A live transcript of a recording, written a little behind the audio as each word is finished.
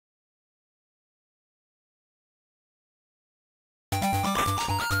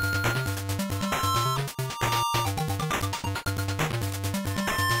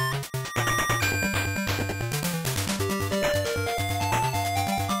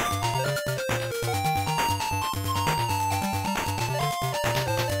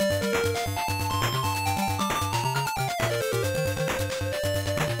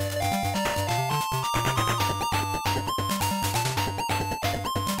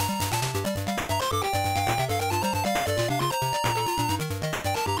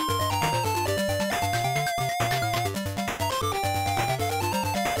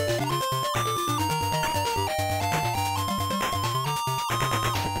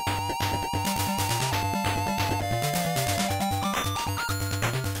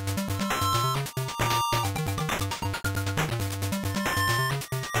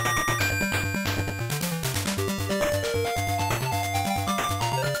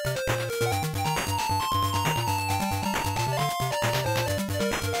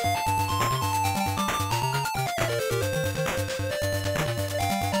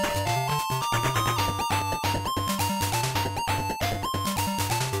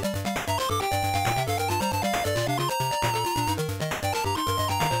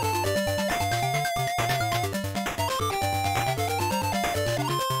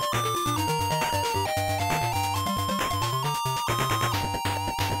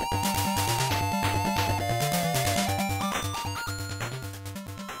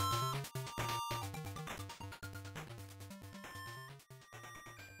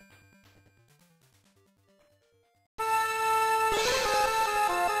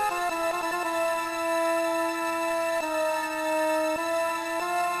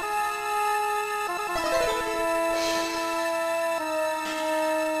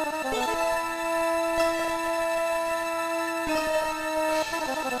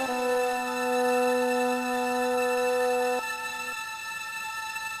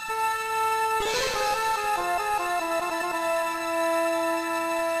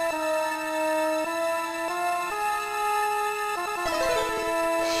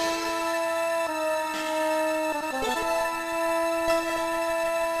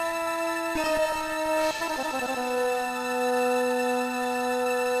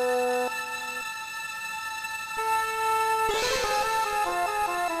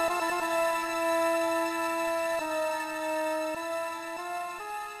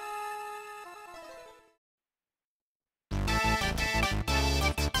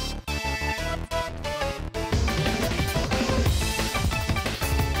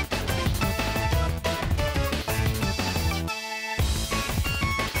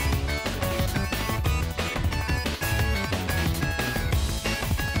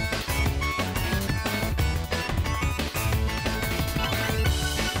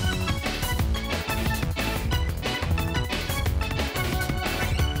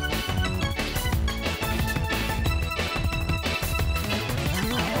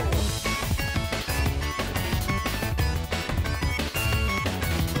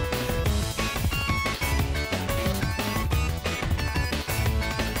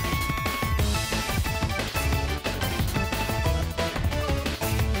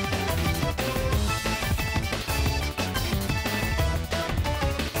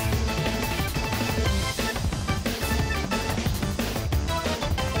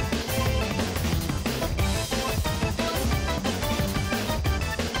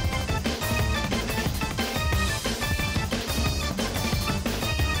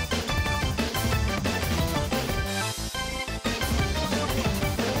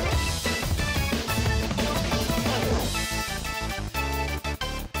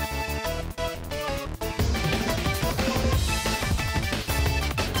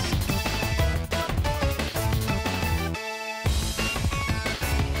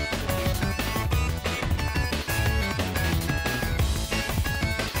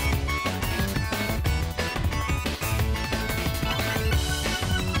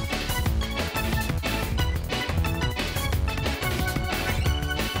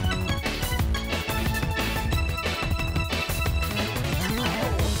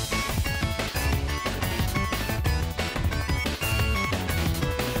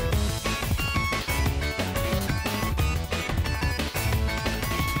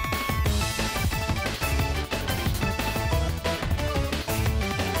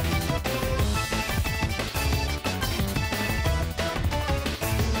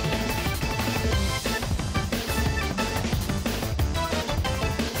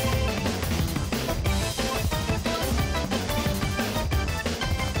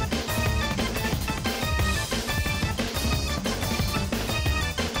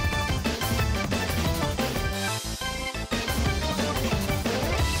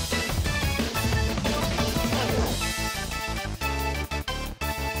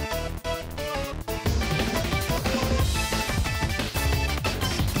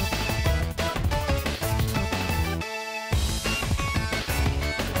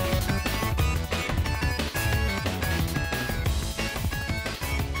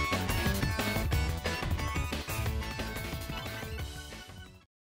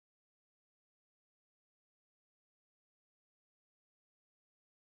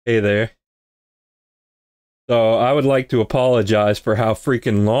Hey there. So I would like to apologize for how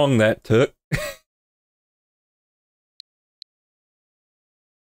freaking long that took.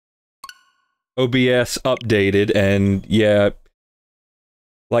 OBS updated, and yeah,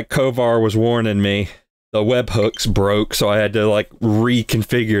 like Kovar was warning me, the webhooks broke, so I had to like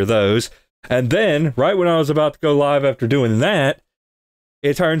reconfigure those. And then, right when I was about to go live after doing that,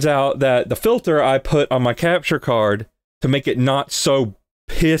 it turns out that the filter I put on my capture card to make it not so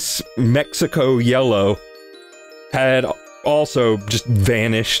piss Mexico yellow had also just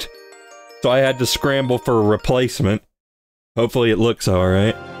vanished. So I had to scramble for a replacement. Hopefully it looks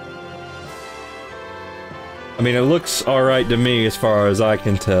alright. I mean, it looks alright to me as far as I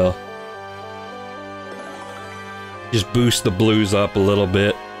can tell. Just boost the blues up a little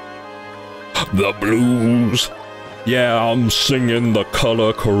bit. The blues! Yeah, I'm singing the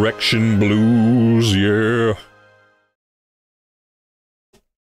color correction blues, yeah.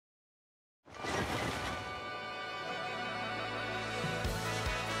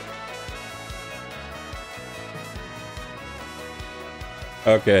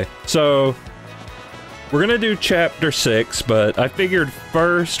 Okay, so we're gonna do chapter 6, but I figured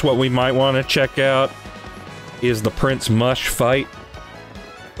first what we might want to check out is the Prince Mush fight.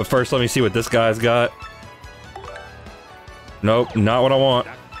 But first, let me see what this guy's got. Nope, not what I want.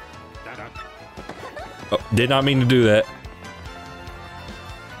 Oh, did not mean to do that.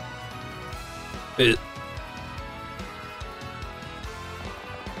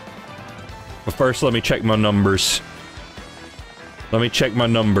 But first, let me check my numbers. Let me check my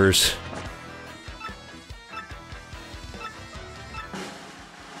numbers.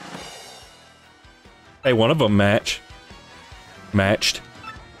 Hey, one of them matched.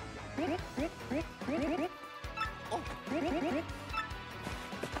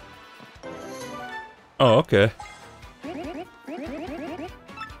 Oh, okay.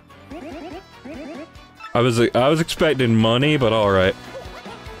 I was expecting money, but all right.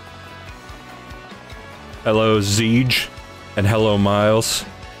 Hello, Zeege. And hello, Miles.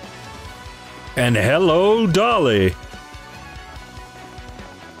 And hello, Dolly!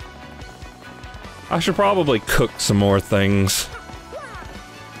 I should probably cook some more things.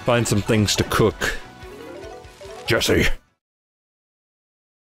 Find some things to cook. Jesse!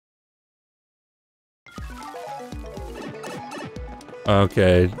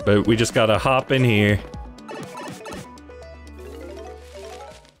 Okay, but we just gotta hop in here.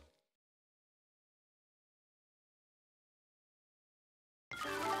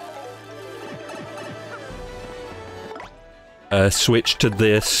 Switch to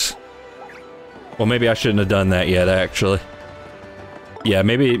this. Well, maybe I shouldn't have done that yet, actually. Yeah,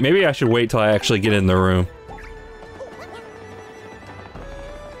 maybe I should wait till I actually get in the room.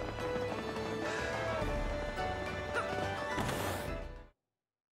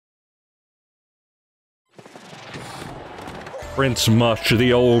 Prince Mush,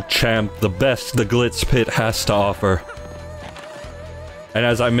 the old champ, the best the Glitz Pit has to offer. And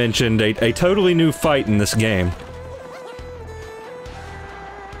as I mentioned, a totally new fight in this game.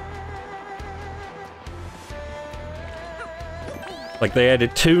 Like, they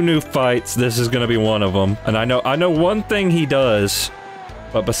added 2 new fights, this is gonna be one of them. And I know one thing he does,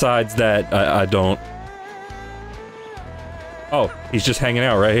 but besides that, I don't. Oh, he's just hanging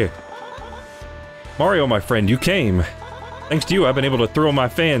out right here. Mario, my friend, you came. Thanks to you, I've been able to thrill my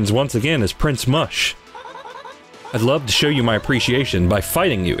fans once again as Prince Mush. I'd love to show you my appreciation by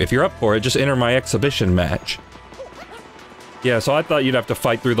fighting you. If you're up for it, just enter my exhibition match. Yeah, so I thought you'd have to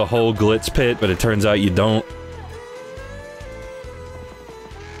fight through the whole Glitz Pit, but it turns out you don't.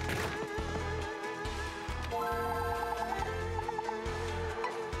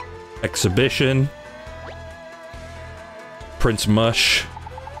 Exhibition. Prince Mush.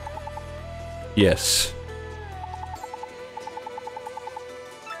 Yes.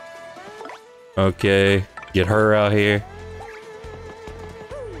 Okay, get her out here.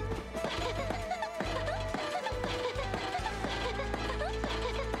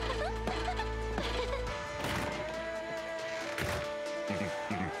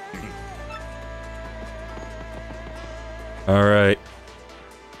 All right.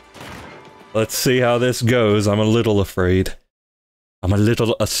 Let's see how this goes. I'm a little afraid. I'm a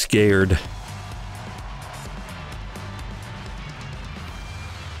little scared.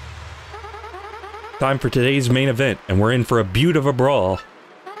 Time for today's main event, and we're in for a beaut of a brawl.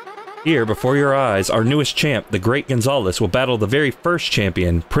 Here, before your eyes, our newest champ, the Great Gonzalez, will battle the very first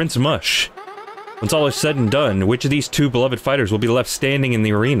champion, Prince Mush. Once all is said and done, which of these 2 beloved fighters will be left standing in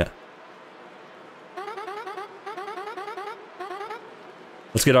the arena?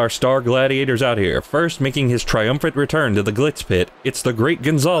 Let's get our star gladiators out here. First, making his triumphant return to the Glitz Pit, it's the Great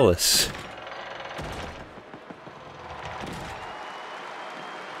Gonzalez.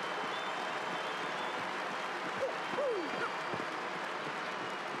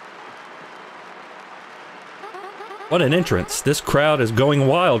 What an entrance. This crowd is going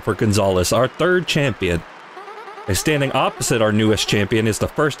wild for Gonzalez, our third champion. And standing opposite our newest champion is the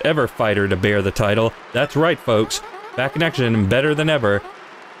first ever fighter to bear the title. That's right, folks. Back in action and better than ever.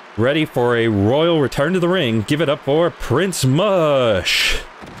 Ready for a royal return to the ring. Give it up for Prince Mush.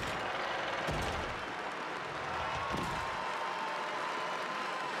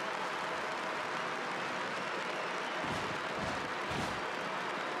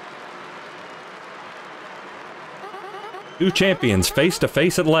 Two champions face to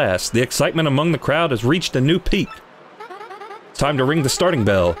face at last. The excitement among the crowd has reached a new peak. It's time to ring the starting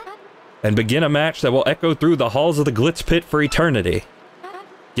bell and begin a match that will echo through the halls of the Glitz Pit for eternity.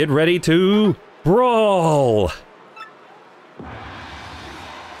 Get ready to brawl!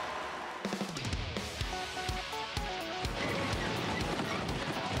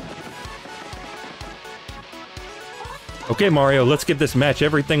 Okay, Mario, let's give this match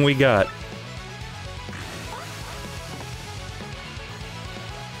everything we got.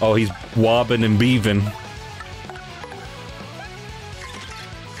 Oh, he's wobbing and beaving.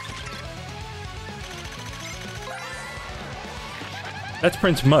 That's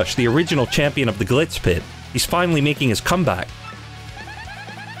Prince Mush, the original champion of the Glitz Pit. He's finally making his comeback.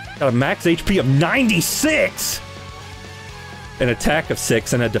 Got a max HP of 96! An attack of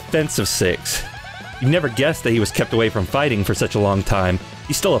 6 and a defense of 6. You'd never guessed that he was kept away from fighting for such a long time.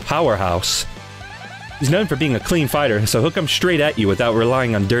 He's still a powerhouse. He's known for being a clean fighter, so he'll come straight at you without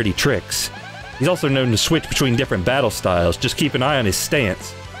relying on dirty tricks. He's also known to switch between different battle styles, just keep an eye on his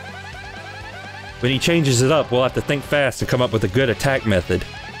stance. When he changes it up, we'll have to think fast and come up with a good attack method.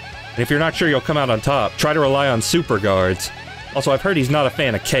 And if you're not sure you'll come out on top, try to rely on super guards. Also, I've heard he's not a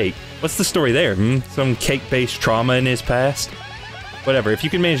fan of cake. What's the story there, Some cake-based trauma in his past? Whatever, if you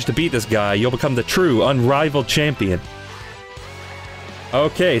can manage to beat this guy, you'll become the true, unrivaled champion.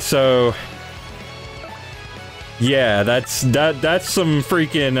 Okay, so... yeah, that's some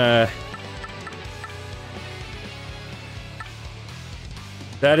freaking,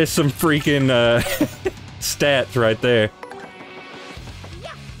 that is some freaking, stats right there.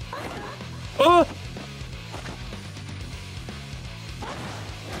 Oh!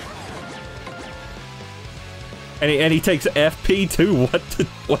 And he takes FP too,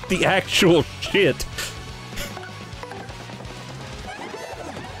 what the actual shit?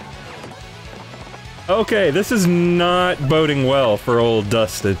 Okay, this is not boding well for old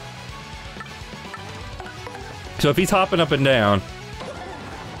Dustin. So if he's hopping up and down...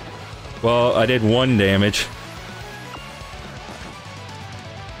 well, I did 1 damage.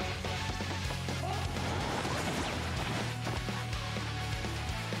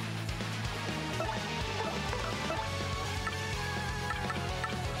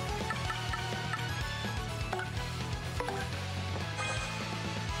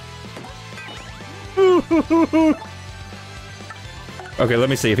 Okay, let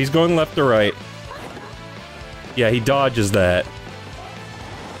me see. If he's going left or right... yeah, he dodges that.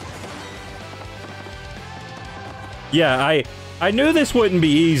 Yeah, I knew this wouldn't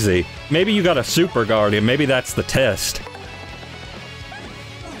be easy. Maybe you got a super guardian. Maybe that's the test.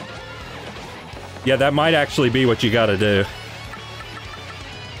 Yeah, that might actually be what you gotta do.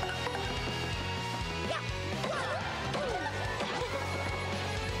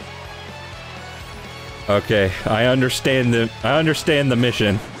 Okay, I understand the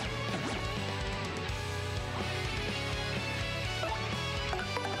mission.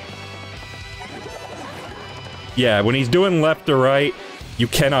 Yeah, when he's doing left or right, you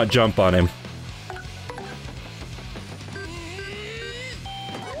cannot jump on him.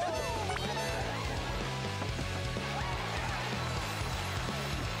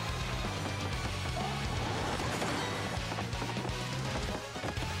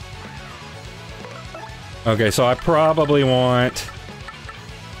 Okay, so I probably want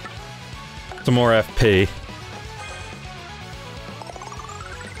some more FP.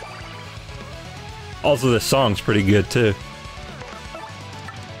 Also, this song's pretty good, too.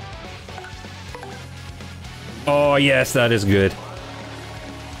 Oh, yes, that is good.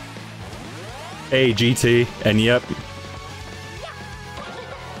 Hey, GT, and yep.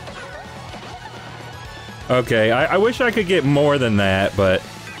 Okay, I wish I could get more than that, but...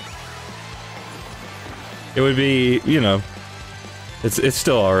 it would be, you know... It's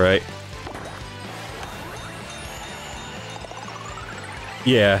still alright.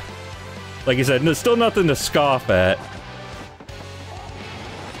 Yeah. Like I said, there's still nothing to scoff at.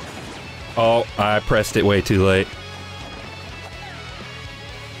 Oh, I pressed it way too late.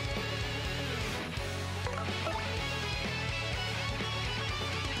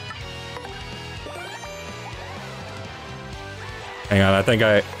 Hang on, I think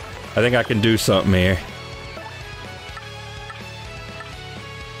I can do something here.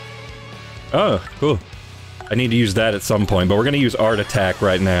 Oh, cool. I need to use that at some point, but we're gonna use Art Attack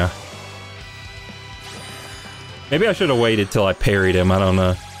right now. Maybe I should have waited till I parried him, I don't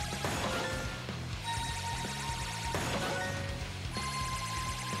know.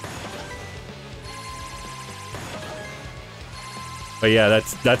 But yeah,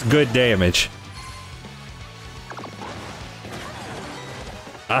 that's good damage.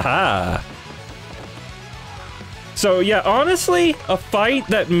 Aha! So yeah, honestly, a fight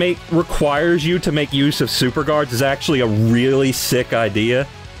that requires you to make use of super guards is actually a really sick idea.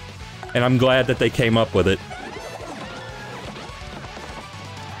 And I'm glad that they came up with it.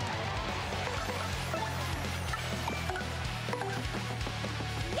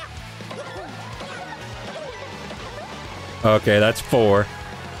 Okay, that's 4.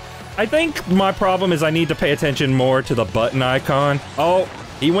 I think my problem is I need to pay attention more to the button icon. Oh,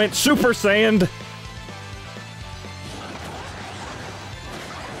 he went Super Saiyan!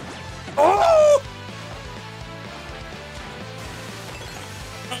 Oh!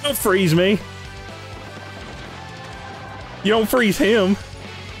 Don't freeze me. You don't freeze him.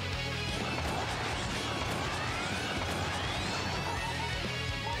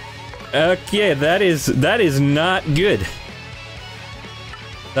 Okay, that is not good.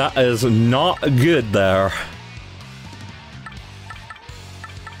 That is not good there.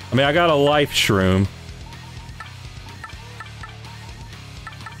 I mean, I got a life shroom.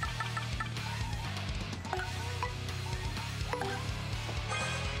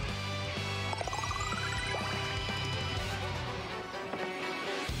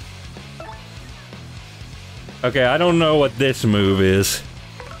 Okay, I don't know what this move is.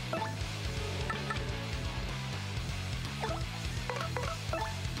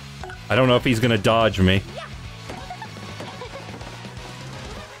 I don't know if he's gonna dodge me.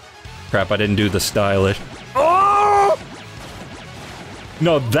 Crap, I didn't do the stylish. Oh!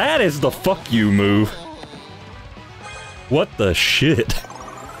 No, that is the fuck you move. What the shit?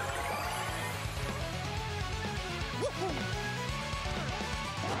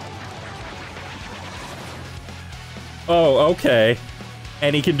 Oh, okay.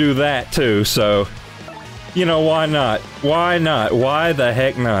 And he can do that too, so... You know, why not? Why not? Why the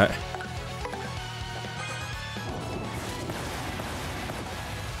heck not?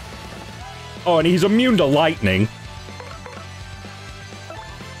 Oh, and he's immune to lightning.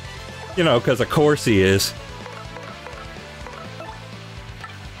 You know, because of course he is.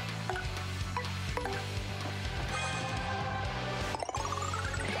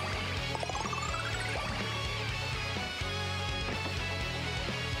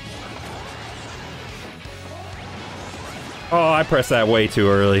 Oh, I pressed that way too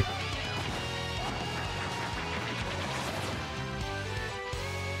early.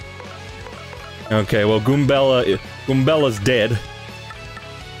 Okay, well, Goombella's dead.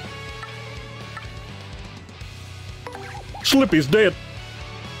 Slippy's dead.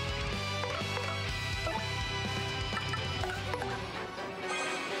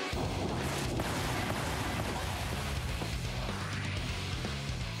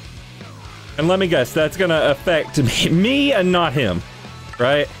 And let me guess, that's gonna affect me and not him,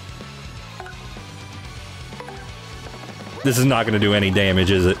 right? This is not gonna do any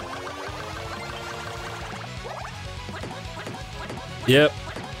damage, is it? Yep.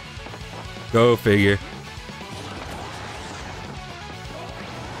 Go figure.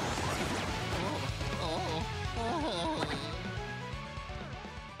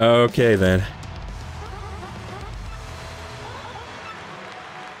 Okay then.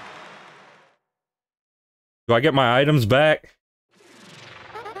 Do I get my items back?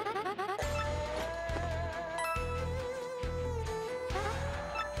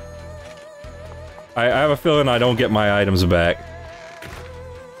 I have a feeling I don't get my items back.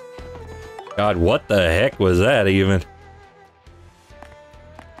 God, what the heck was that even?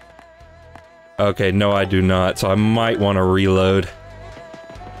 Okay, no I do not, so I might want to reload.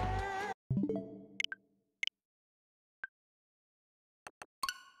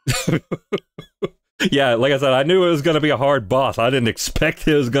 Yeah, like I said, I knew it was gonna be a hard boss. I didn't expect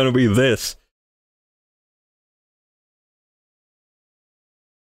it was gonna be this.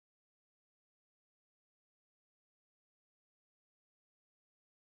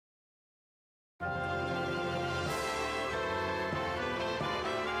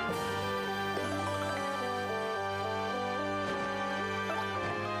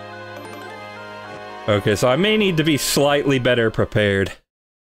 Okay, so I may need to be slightly better prepared.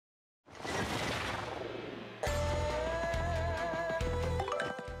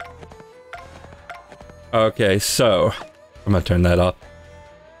 Okay, so I'm gonna turn that off.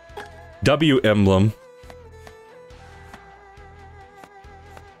 W emblem.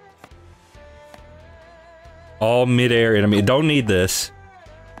 All mid-air enemy. Don't need this.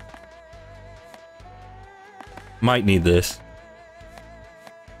 Might need this.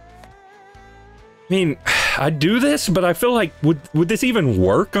 I mean, I do this, but I feel like, would this even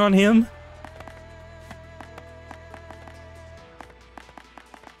work on him?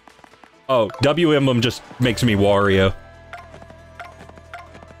 Oh, W emblem just makes me Wario.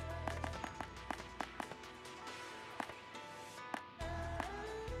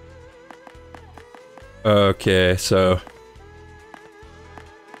 Okay, so...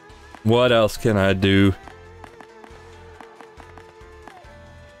 what else can I do?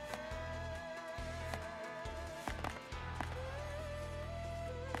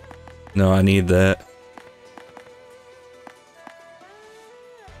 No, I need that.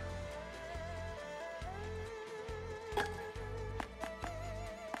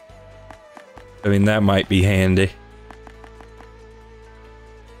 I mean, that might be handy.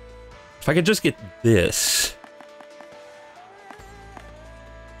 If I could just get this.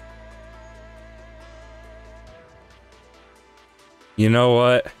 You know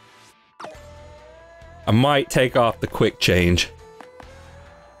what? I might take off the quick change.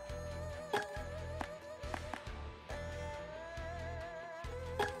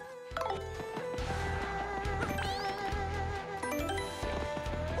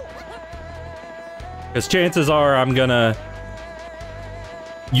 Because chances are I'm gonna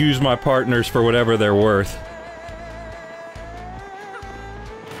use my partners for whatever they're worth.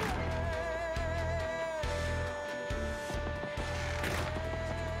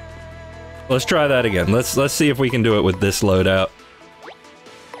 Let's try that again. Let's see if we can do it with this loadout.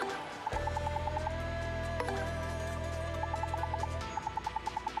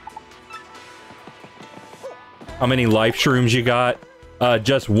 How many life shrooms you got?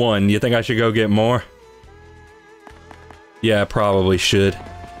 Just one. You think I should go get more? Yeah, I probably should.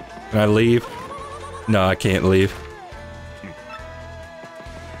 Can I leave? No, I can't leave.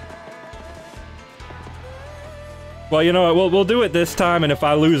 Well, you know what? We'll do it this time, and if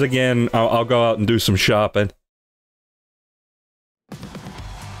I lose again, I'll go out and do some shopping.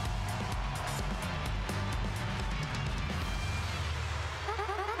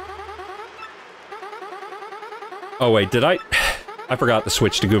 Oh wait, did I forgot to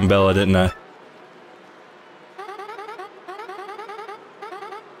switch to Goombella, didn't I?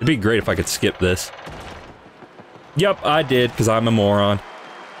 It'd be great if I could skip this. Yep, I did, because I'm a moron.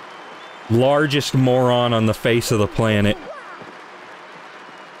 Largest moron on the face of the planet.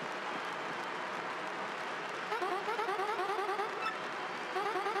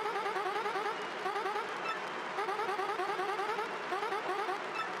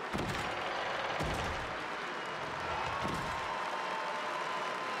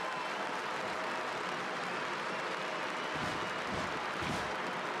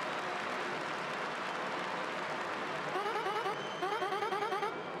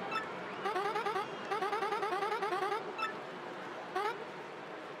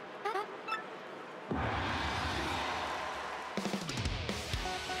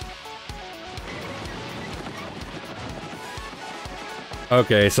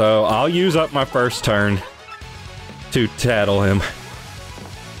 Okay, so I'll use up my first turn to tattle him.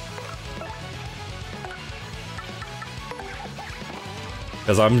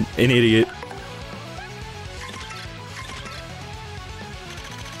 Because I'm an idiot.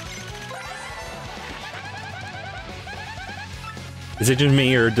 Is it just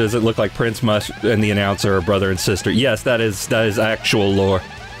me, or does it look like Prince Mush and the announcer are brother and sister? Yes, that is actual lore.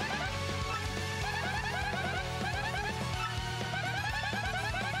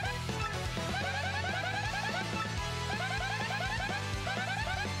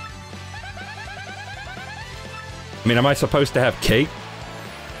 I mean, am I supposed to have cake?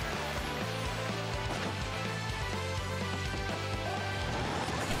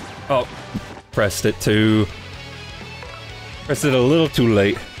 Oh, pressed it a little too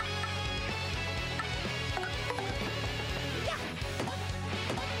late.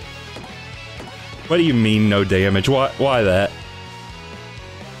 What do you mean, no damage? Why that?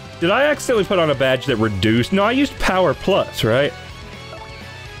 Did I accidentally put on a badge that reduced? No, I used Power Plus, right?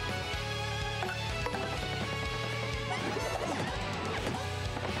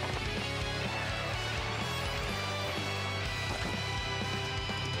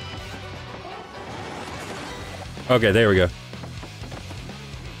 Okay, there we go.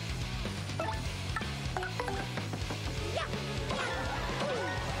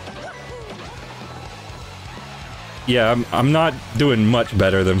 Yeah, I'm not doing much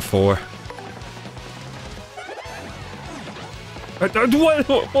better than 4. What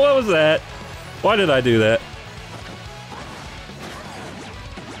was that? Why did I do that?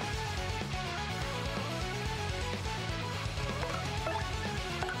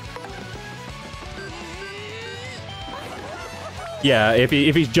 Yeah, if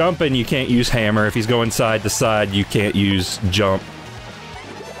he's jumping, you can't use hammer. If he's going side to side, you can't use jump.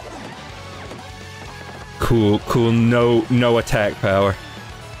 Cool, cool. No attack power.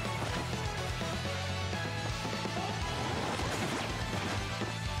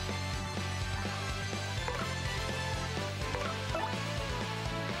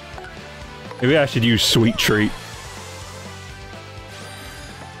 Maybe I should use Sweet Treat.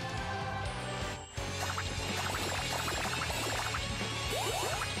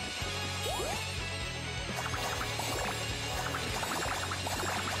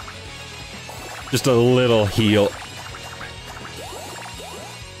 Just a little heal.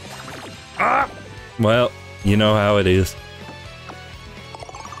 Ah! Well, you know how it is.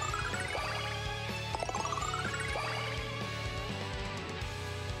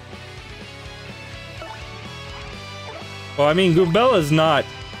 Well, I mean, Goombella's not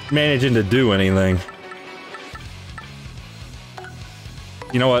managing to do anything.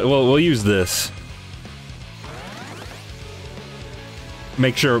 You know what? We'll use this.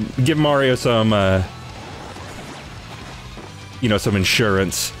 Make sure, give Mario some, you know, some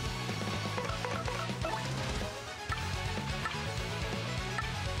insurance.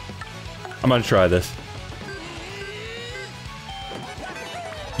 I'm gonna try this.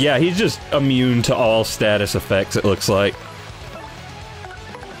 Yeah, he's just immune to all status effects, it looks like.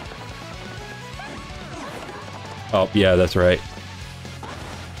 Oh, yeah, that's right.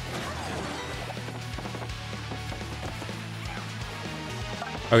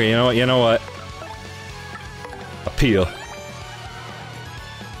 Okay, you know what? Appeal.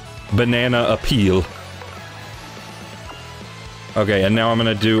 Banana appeal. Okay, and now I'm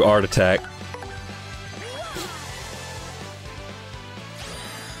gonna do Art Attack.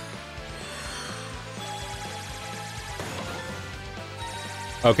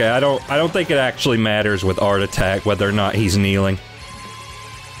 Okay, I don't think it actually matters with Art Attack whether or not he's kneeling.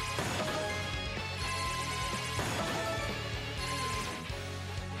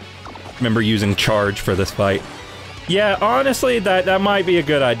 Remember using Charge for this fight. Yeah, honestly, that might be a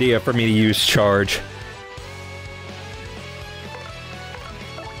good idea for me to use Charge.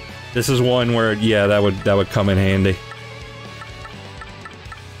 This is one where, yeah, that would come in handy.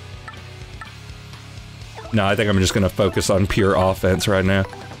 No, I think I'm just gonna focus on pure offense right now.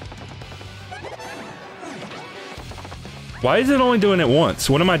 Why is it only doing it once?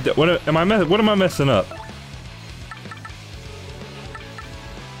 What am I messing up?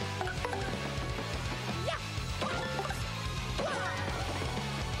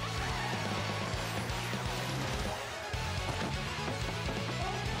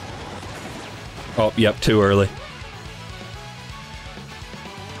 Oh, yep, too early.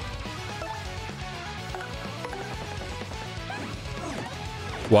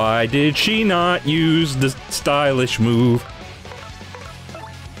 Why did she not use the stylish move?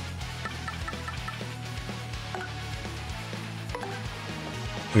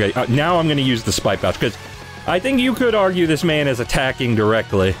 Okay, now I'm gonna use the Spike Pouch, because I think you could argue this man is attacking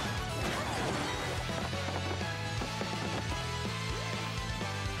directly.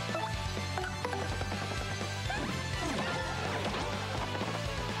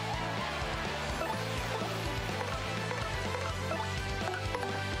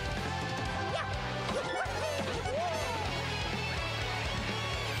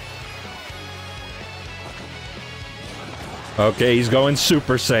 Okay, he's going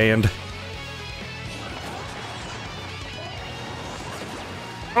Super Saiyan.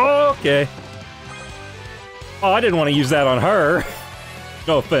 Okay. Oh, I didn't want to use that on her.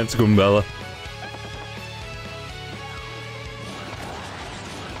 No offense, Goombella.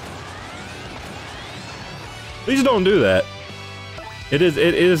 Please don't do that. It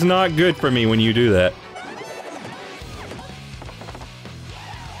is not good for me when you do that.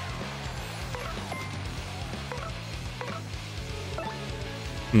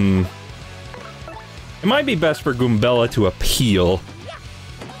 It might be best for Goombella to appeal.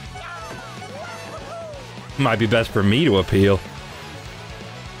 Might be best for me to appeal.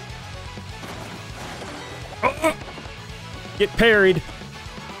 Oh, get parried.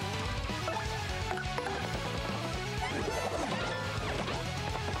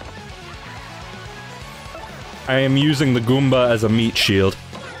 I am using the Goomba as a meat shield.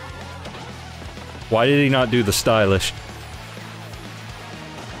 Why did he not do the stylish?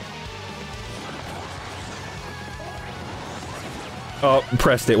 Oh,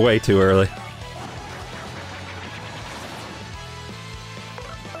 pressed it way too early.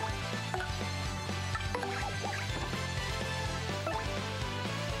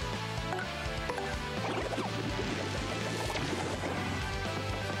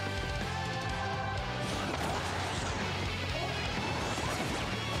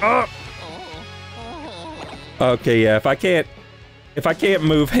 Oh! Okay, yeah, if I can't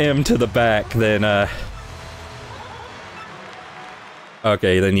move him to the back, then,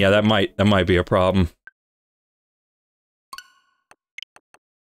 okay, then yeah, that might be a problem.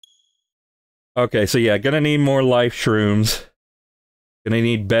 Okay, so yeah, gonna need more life shrooms. Gonna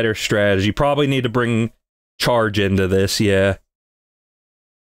need better strategy. Probably need to bring charge into this, yeah.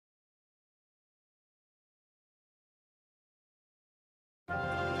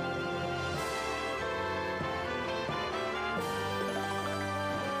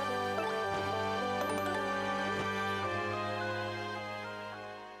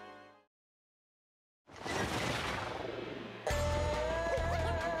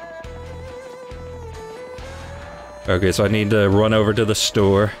 Okay, so I need to run over to the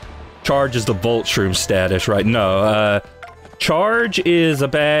store. Charge is the Volt Shroom status, right? No, Charge is a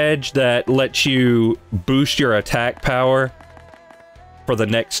badge that lets you boost your attack power for the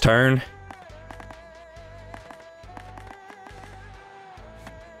next turn.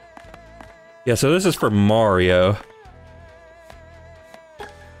 Yeah, so this is for Mario.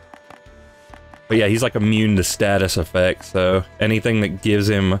 But yeah, he's like immune to status effects, so anything that gives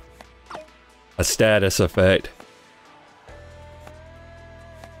him a status effect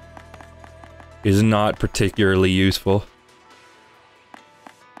is not particularly useful.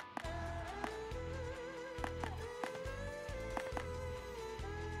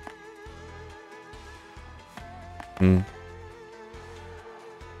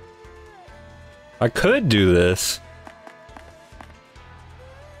 I could do this.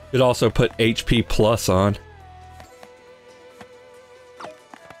 Could also put HP plus on.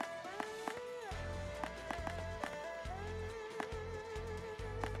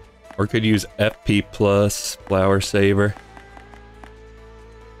 Or could use FP plus, Flower Saver.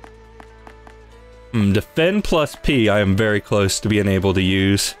 Defend plus P I am very close to being able to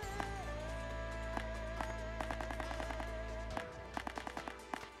use.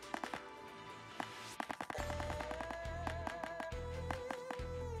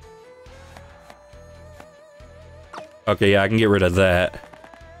 Okay, yeah, I can get rid of that.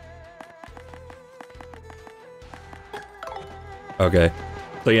 Okay.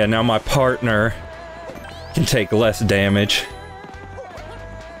 So yeah, now my partner can take less damage.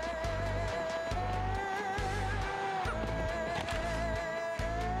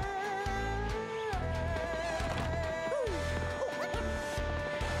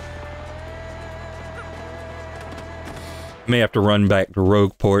 May have to run back to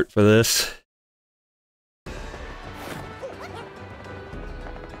Rogueport for this.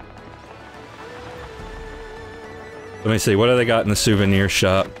 Let me see, what do they got in the souvenir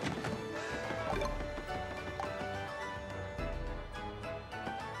shop?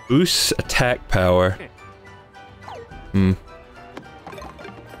 Boosts attack power.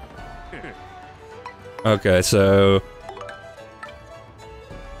 Okay, so...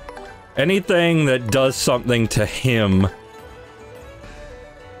 anything that does something to him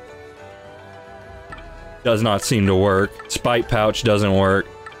does not seem to work. Spite Pouch doesn't work.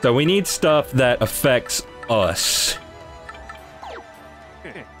 So we need stuff that affects us.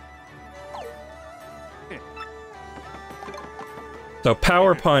 So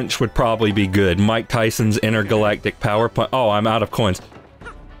Power Punch would probably be good. Mike Tyson's Intergalactic Power Punch. Oh, I'm out of coins.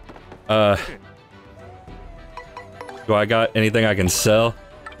 Do I got anything I can sell?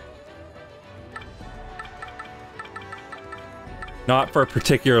 Not for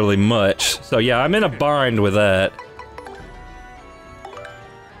particularly much. So yeah, I'm in a bind with that.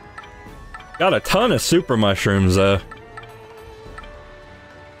 Got a ton of super mushrooms though.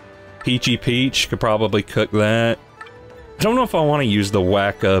 Peachy Peach, could probably cook that. I don't know if I want to use the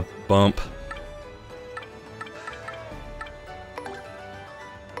Wacka bump.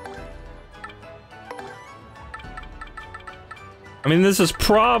 I mean, this is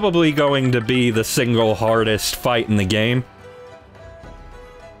probably going to be the single hardest fight in the game.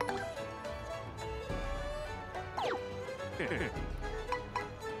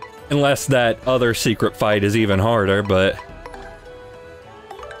 Unless that other secret fight is even harder, but...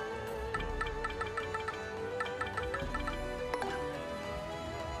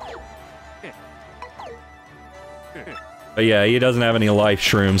 but yeah, he doesn't have any life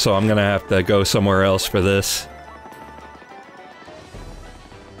shrooms, so I'm gonna have to go somewhere else for this.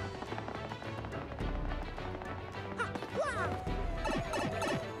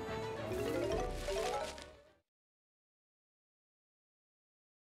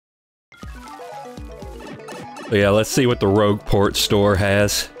 So yeah, let's see what the Rogueport store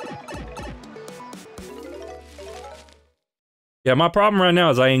has. Yeah, my problem right now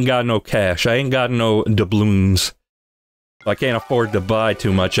is I ain't got no cash. I ain't got no doubloons. So I can't afford to buy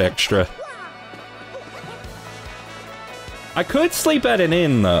too much extra. I could sleep at an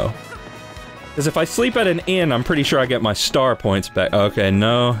inn, though. Because if I sleep at an inn, I'm pretty sure I get my star points back. Okay,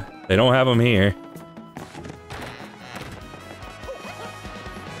 no. They don't have them here.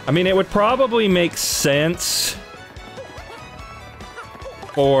 I mean, it would probably make sense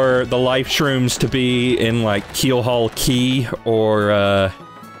for the life shrooms to be in, like, Keelhaul Key or,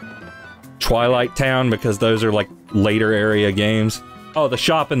 Twilight Town, because those are, like, later area games. Oh, the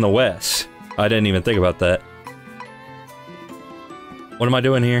shop in the west. I didn't even think about that. What am I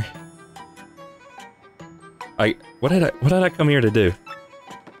doing here? What did I come here to do?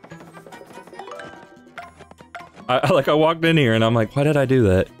 I walked in here and I'm like, why did I do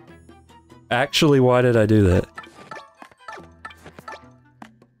that? Actually, why did I do that?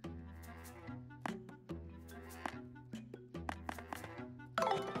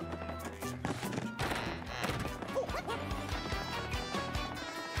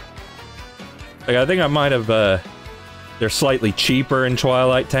 Like, I think I might have, they're slightly cheaper in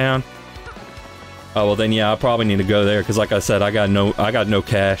Twilight Town. Oh, well then, yeah, I probably need to go there, because like I said, I got no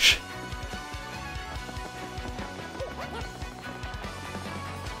cash.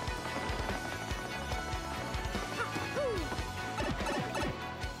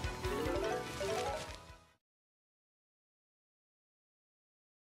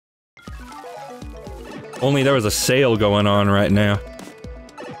 Only there was a sale going on right now.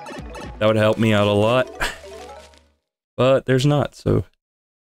 That would help me out a lot. But there's not, so...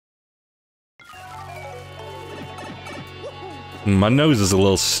 My nose is a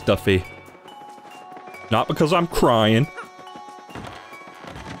little stuffy. Not because I'm crying.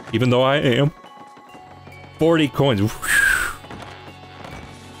 Even though I am. 40 coins.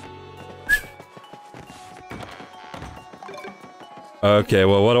 Okay,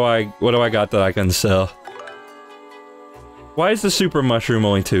 well, what do I got that I can sell? Why is the super mushroom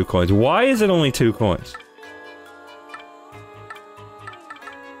only 2 coins? Why is it only 2 coins?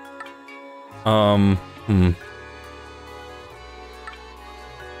 I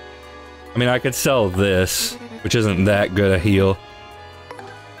mean, I could sell this, which isn't that good a heal.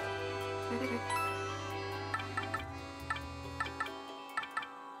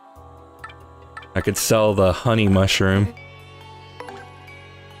 I could sell the honey mushroom.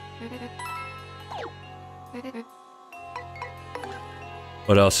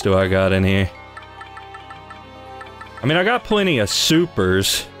 What else do I got in here? I mean, I got plenty of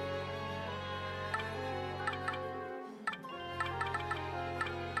supers.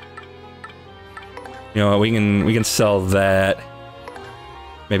 You know, we can sell that.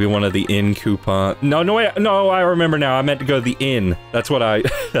 Maybe one of the inn coupon. No, wait, no, I remember now. I meant to go to the inn. That's what I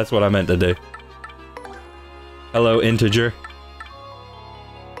meant to do. Hello, integer.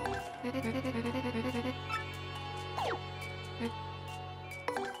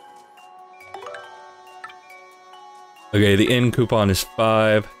 Okay, the inn coupon is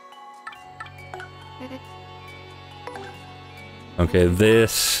 5. Okay,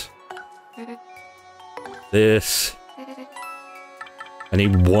 this. I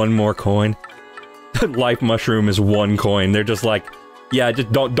need 1 more coin. Life mushroom is 1 coin. They're just like, yeah,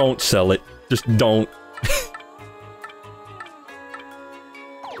 just don't sell it. Just don't.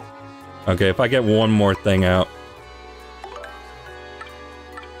 Okay, if I get 1 more thing out.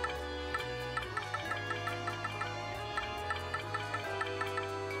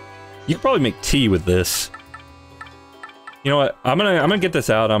 You could probably make tea with this. You know what? I'm gonna get this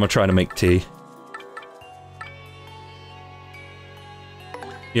out. I'm gonna try to make tea.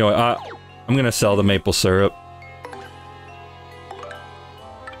 You know what? I'm gonna sell the maple syrup.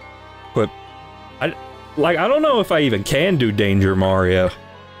 But I don't know if I even can do Danger Mario.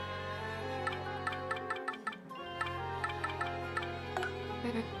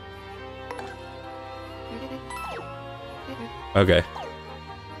 Okay.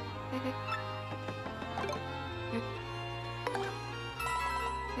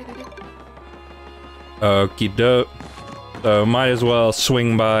 Okie doke. So, might as well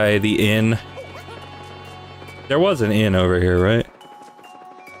swing by the inn. There was an inn over here, right?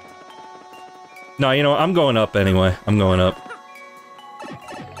 No, you know what? I'm going up anyway. I'm going up.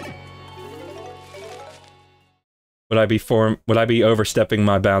 Would I be overstepping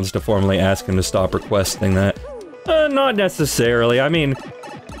my bounds to formally ask him to stop requesting that? Not necessarily. I mean,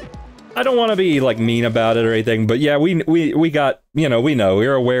 I don't want to be, like, mean about it or anything, but yeah, we got, you know,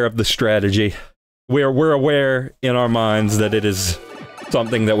 we're aware of the strategy. We're aware in our minds that it is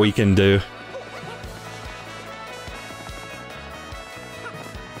something that we can do.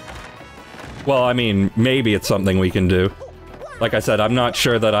 Well, I mean, maybe it's something we can do. Like I said, I'm not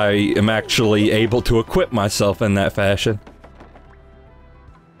sure that I am actually able to equip myself in that fashion.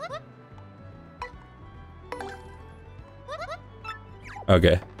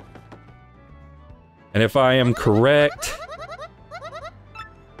 Okay. And if I am correct...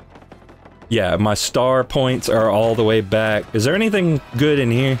 Yeah, my star points are all the way back. Is there anything good in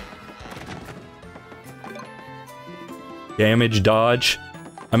here? Damage, dodge.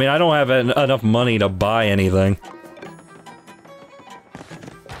 I mean, I don't have enough money to buy anything.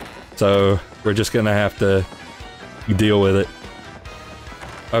 So, we're just gonna have to deal with it.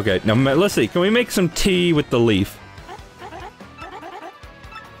 Okay, now let's see. Can we make some tea with the leaf?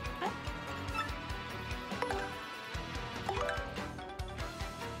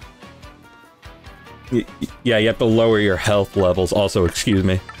 Yeah, you have to lower your health levels also, excuse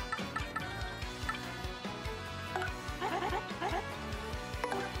me.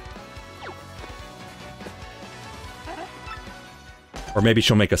 Or maybe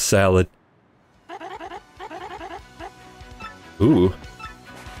she'll make a salad. Ooh.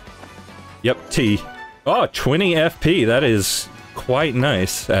 Yep, tea. Oh, 20 FP, that is quite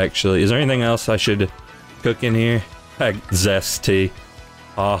nice, actually. Is there anything else I should cook in here? Zest tea.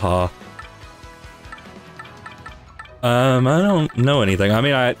 Haha. I don't know anything. I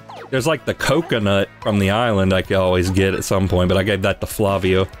mean, there's like the coconut from the island I could always get at some point, but I gave that to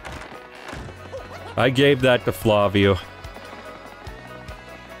Flavio.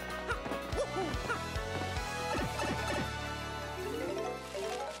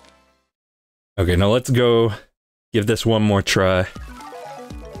 Okay, now let's go give this one more try.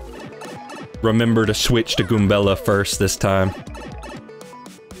 Remember to switch to Goombella first this time.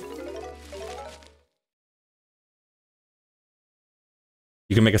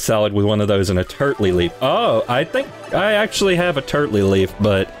 You can make a salad with one of those and a turtley leaf. Oh, I think I actually have a turtley leaf,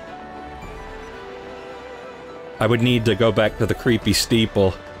 but I would need to go back to the creepy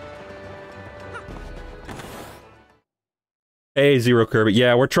steeple. Hey, Zero Kirby.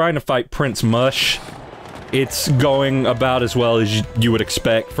 Yeah, we're trying to fight Prince Mush. It's going about as well as you would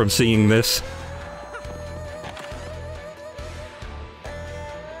expect from seeing this.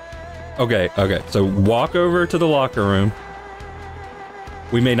 Okay, so walk over to the locker room.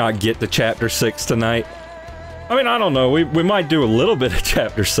 We may not get to Chapter 6 tonight. I mean, I don't know. We might do a little bit of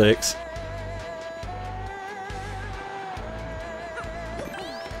Chapter 6.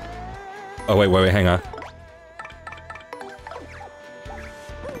 Oh, wait, hang on.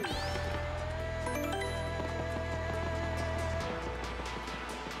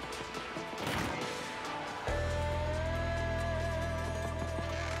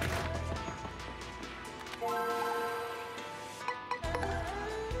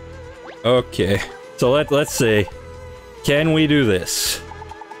 Okay, so let's see. Can we do this?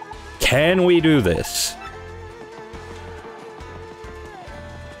 Can we do this?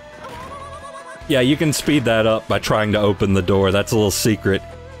 Yeah, you can speed that up by trying to open the door. That's a little secret.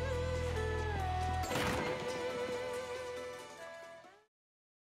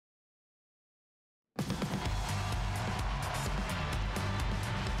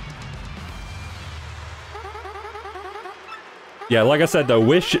 Yeah, like I said though,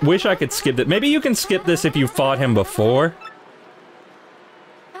 wish I could skip it. Maybe you can skip this if you fought him before.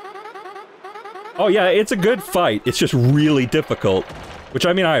 Oh yeah, it's a good fight. It's just really difficult. Which,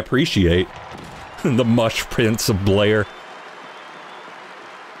 I mean, I appreciate. The Mush Prince of Blair.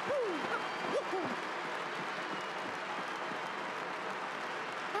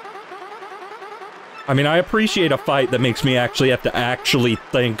 I mean, I appreciate a fight that makes me actually have to actually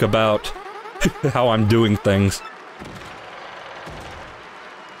think about how I'm doing things.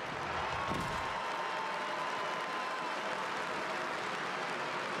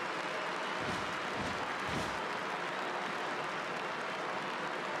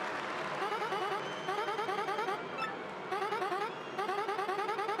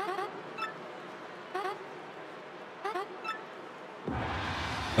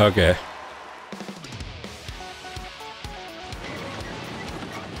 Okay.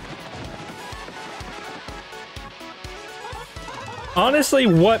 Honestly,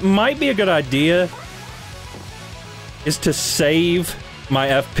 what might be a good idea is to save my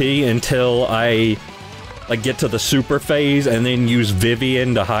FP until I, like, get to the super phase and then use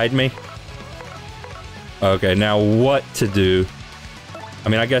Vivian to hide me. Okay, now what to do? I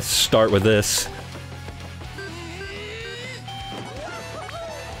mean, I guess start with this.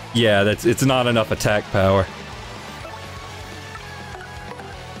 Yeah, it's not enough attack power.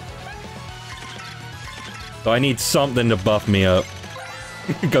 So I need something to buff me up.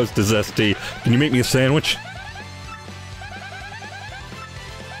 Goes to Zesty. Can you make me a sandwich?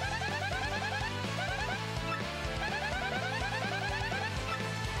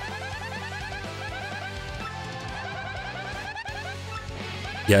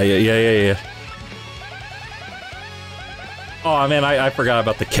 Yeah. Oh, man, I forgot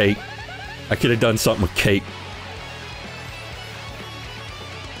about the cake. I could have done something with cake.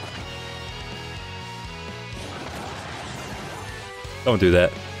 Don't do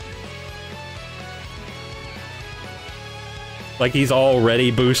that. Like he's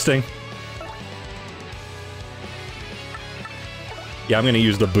already boosting. Yeah, I'm gonna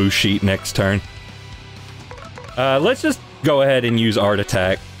use the boost sheet next turn. Let's just go ahead and use Art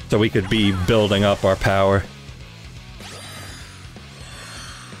Attack so we could be building up our power.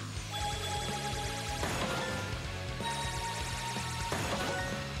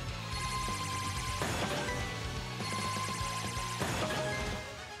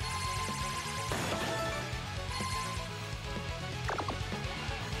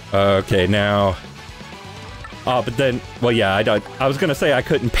 Okay, now... Oh, but then... Well, yeah, I was gonna say I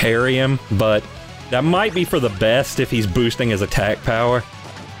couldn't parry him, but... That might be for the best if he's boosting his attack power.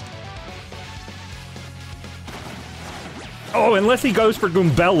 Oh, unless he goes for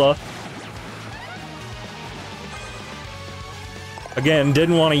Goombella. Again,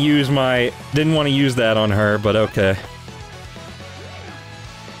 didn't want to use that on her, but okay.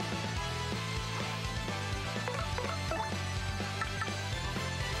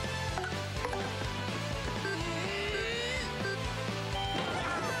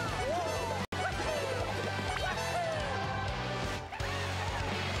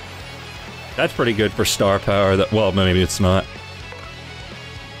 That's pretty good for star power. That, well, maybe it's not.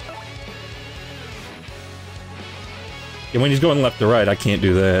 And when he's going left to right, I can't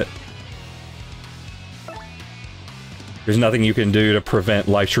do that. There's nothing you can do to prevent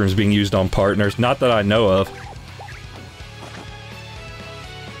life shrooms being used on partners. Not that I know of.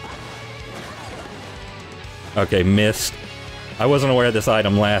 Okay, missed. I wasn't aware this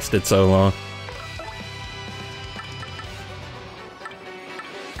item lasted so long.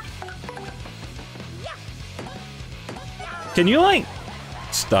 Can you, like,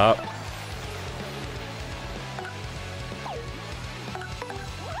 stop?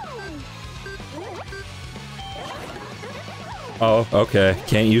 Oh, okay.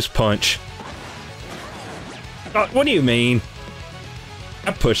 Can't use punch. Oh, what do you mean?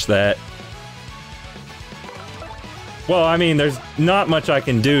 I pushed that. Well, I mean, there's not much I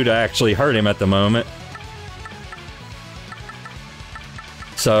can do to actually hurt him at the moment.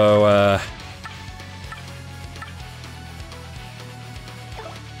 So,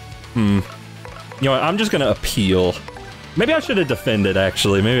 You know what, I'm just gonna appeal. Maybe I should have defended,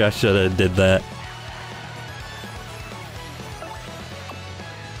 actually. Maybe I should have did that.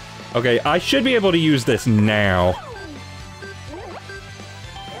 Okay, I should be able to use this now.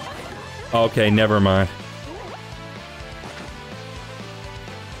 Okay, never mind.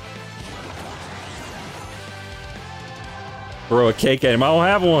 Throw a cake at him. I don't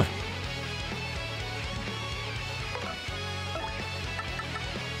have one.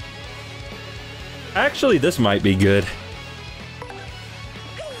 Actually, this might be good.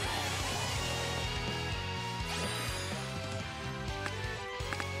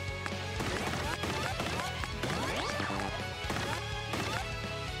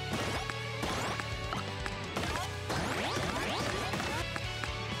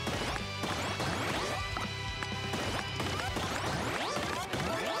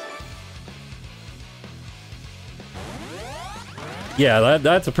 Yeah,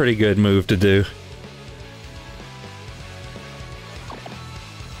 that's a pretty good move to do.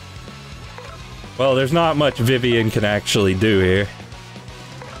 Well, there's not much Vivian can actually do here.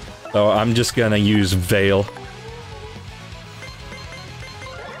 So I'm just gonna use Veil.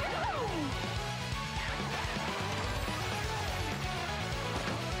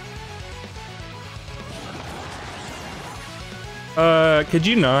 Could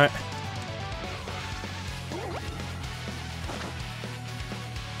you not?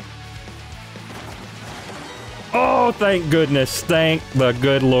 Oh, thank goodness. Thank the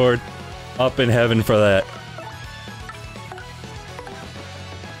good Lord up in heaven for that.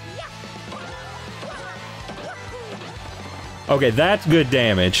 Okay, that's good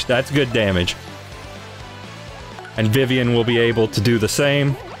damage. That's good damage. And Vivian will be able to do the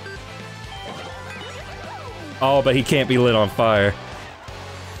same. Oh, but he can't be lit on fire.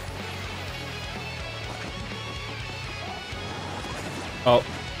 Oh.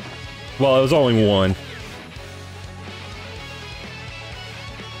 Well, it was only one.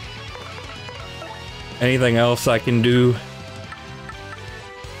 Anything else I can do?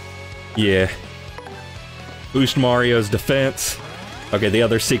 Yeah. Boost Mario's defense. Okay, the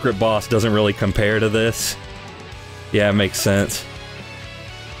other secret boss doesn't really compare to this. Yeah, it makes sense.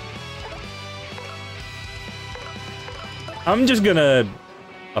 I'm just gonna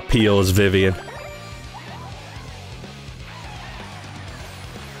appeal as Vivian.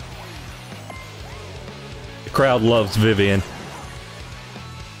 The crowd loves Vivian.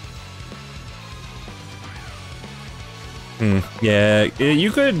 Yeah,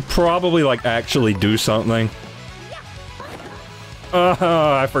 you could probably, like, actually do something.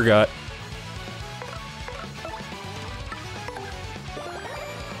 I forgot.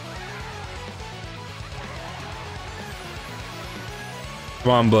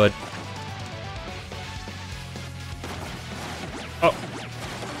 Come on, bud. Oh.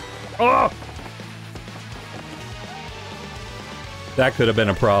 Oh! That could have been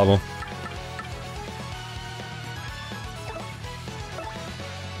a problem.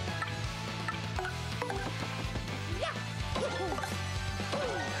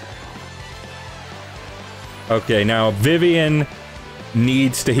 Okay, now Vivian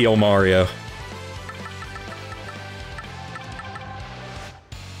needs to heal Mario.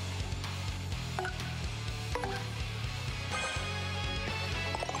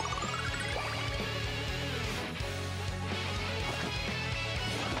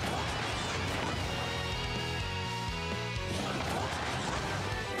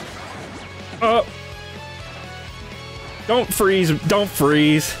 Oh! Don't freeze! Don't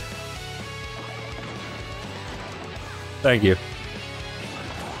freeze! Thank you.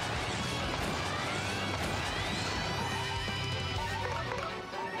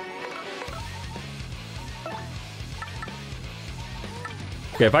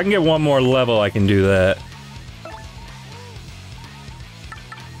 Okay, if I can get one more level, I can do that.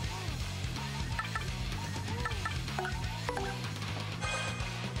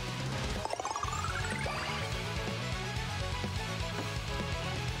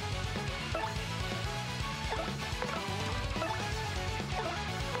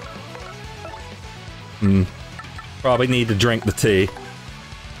 Probably need to drink the tea.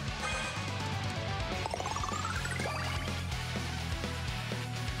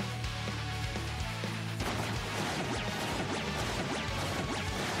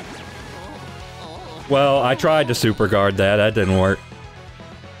 Well, I tried to super guard that. That didn't work.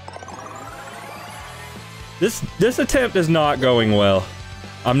 This attempt is not going well.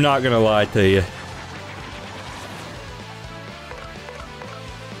 I'm not gonna lie to you.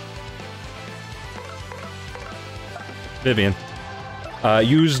 Vivian,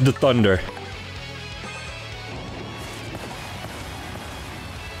 use the thunder.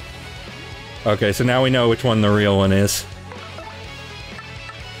 Okay, so now we know which one the real one is.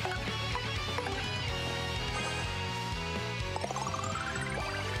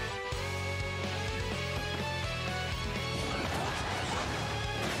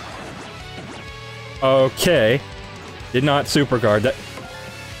 Okay. Did not super guard that.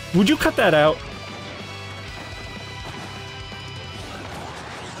 Would you cut that out?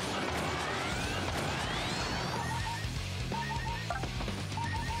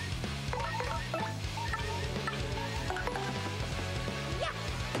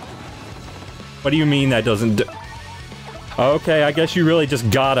 What do you mean that doesn't do— Okay, I guess you really just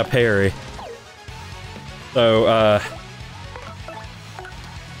got a parry. So,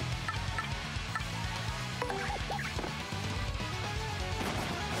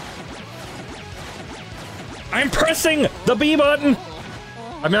 I'm pressing the B button!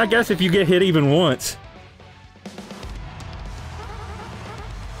 I mean, I guess if you get hit even once.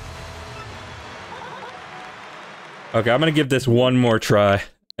 Okay, I'm gonna give this one more try.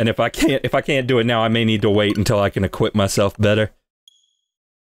 And if I can't do it now, I may need to wait until I can equip myself better.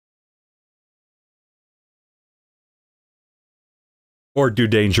 Or do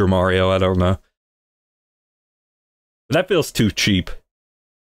Danger Mario, I don't know. That feels too cheap.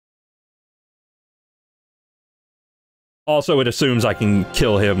 Also, it assumes I can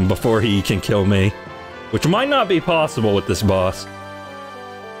kill him before he can kill me, which might not be possible with this boss.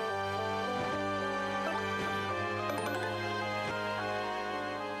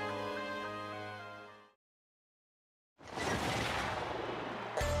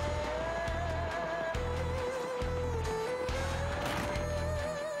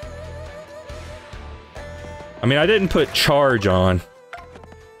 I mean, I didn't put charge on.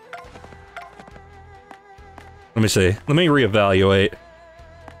 Let me see. Let me reevaluate.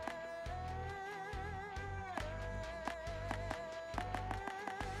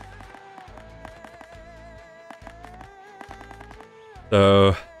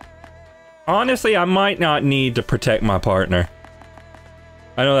 So, honestly, I might not need to protect my partner.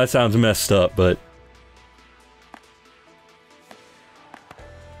 I know that sounds messed up, but...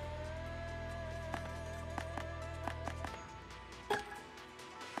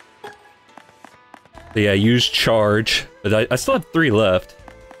 So yeah, use charge. But I still have 3 left.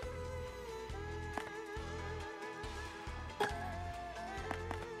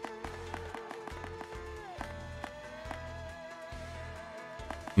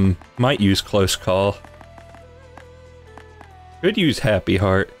 Might use Close Call. Could use Happy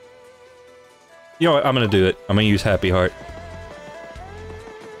Heart. You know what? I'm gonna do it. I'm gonna use Happy Heart.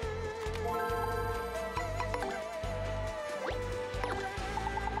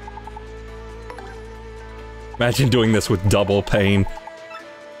 Imagine doing this with double pain.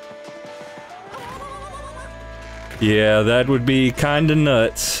 Yeah, that would be kinda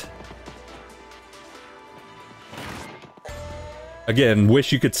nuts. Again,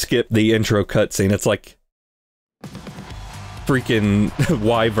 wish you could skip the intro cutscene. It's like freaking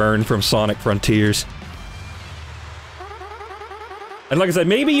Wyvern from Sonic Frontiers. And like I said,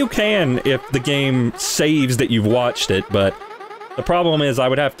 maybe you can if the game saves that you've watched it, but the problem is I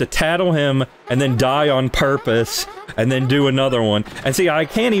would have to tattle him and then die on purpose and then do another one. And see, I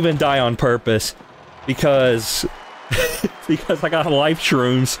can't even die on purpose because because I got life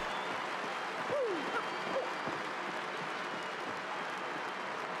shrooms.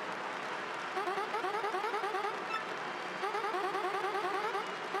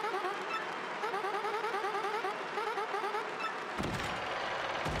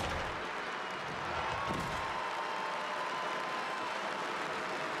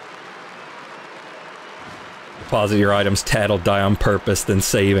 Deposit your items, tattle, die on purpose, then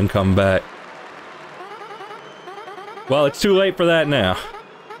save and come back. Well, it's too late for that now.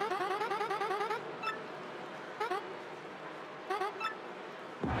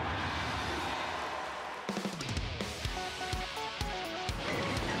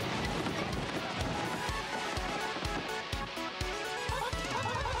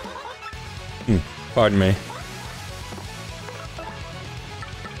 Pardon me.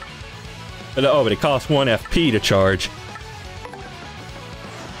 But, oh, but it costs 1 FP to charge.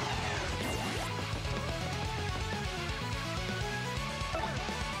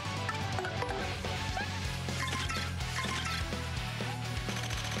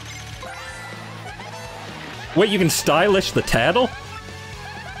 Wait, you can stylish the tattle?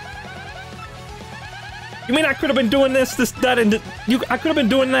 You mean I could have been doing this, I could have been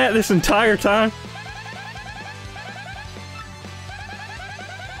doing that this entire time?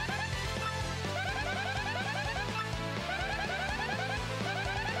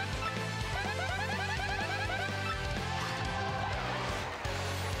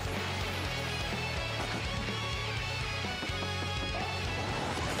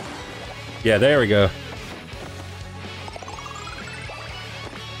 Yeah, there we go.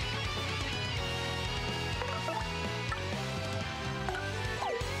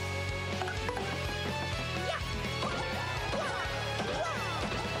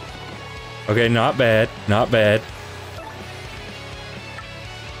 Okay, not bad, not bad.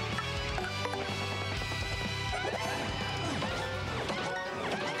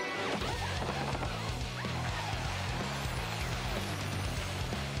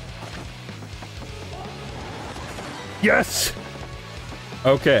 Yes!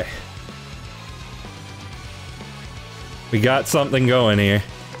 Okay. We got something going here.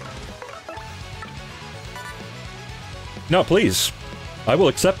 No, please. I will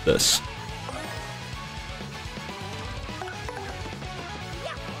accept this.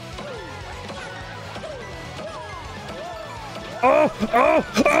 Oh! Oh!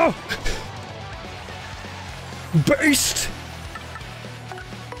 Oh! Beast!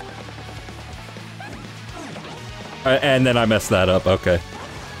 And then I messed that up, okay.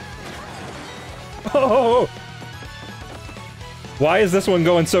 Oh! Why is this one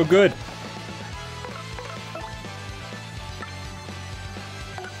going so good?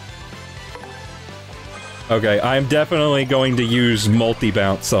 Okay, I'm definitely going to use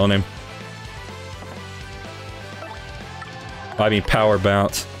multi-bounce on him. I mean, power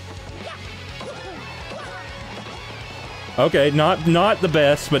bounce. Okay, not the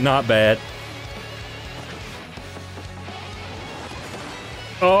best, but not bad.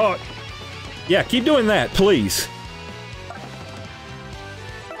 Oh, yeah, keep doing that, please.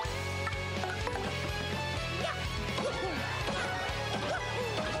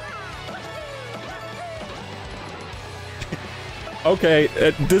 Okay,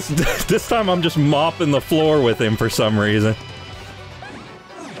 this time I'm just mopping the floor with him for some reason.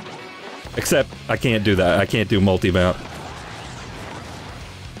 Except, I can't do that. I can't do multi-mount.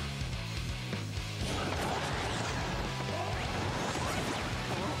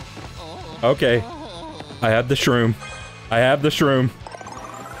 Okay. I have the shroom. I have the shroom.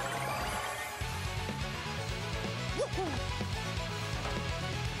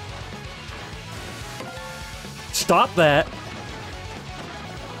 Stop that.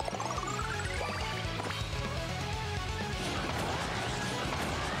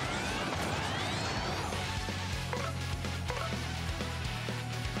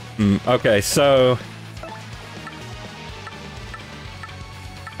 Okay, so...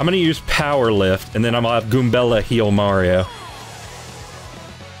 I'm gonna use Power Lift, and then I'm gonna have Goombella heal Mario.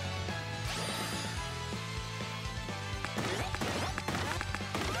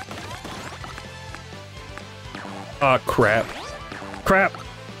 Ah, crap. Crap!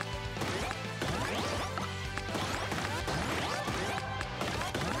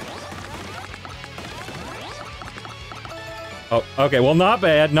 Oh, okay, well, not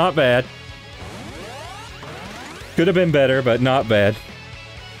bad, not bad. Could have been better, but not bad.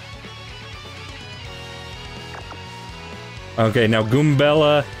 Okay, now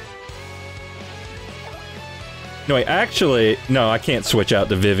Goombella... No, wait, actually... No, I can't switch out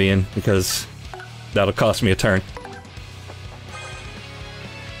to Vivian, because that'll cost me a turn.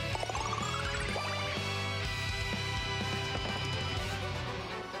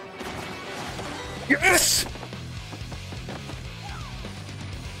 Yes!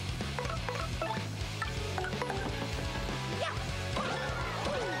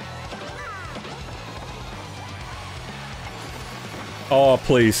 Oh,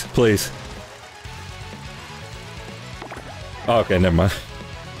 please, please. Okay, never mind.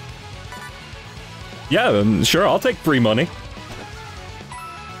 Yeah, sure, I'll take free money.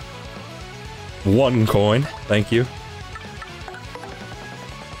 1 coin, thank you.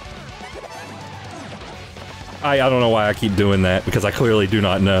 I don't know why I keep doing that, because I clearly do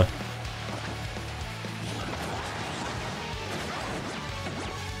not know.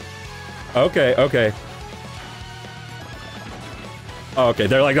 Okay, okay. Oh, okay,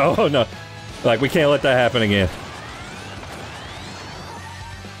 they're like, oh no. Like, we can't let that happen again.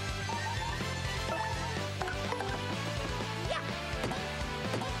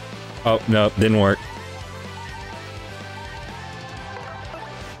 Oh, no, didn't work.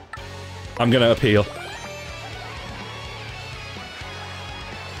 I'm gonna appeal.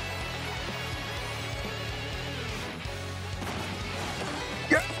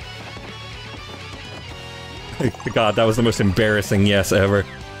 God, that was the most embarrassing yes ever.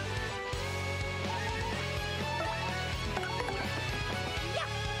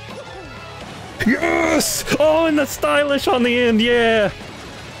 Yes! Oh, and the stylish on the end, yeah!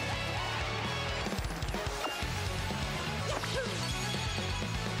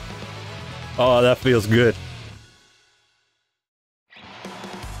 Oh, that feels good.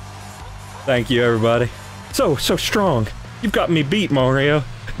 Thank you, everybody. So strong. You've got me beat, Mario.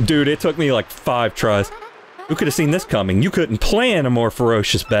 Dude, it took me like 5 tries. Who could have seen this coming? You couldn't plan a more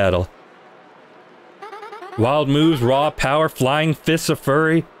ferocious battle. Wild moves, raw power, flying fists of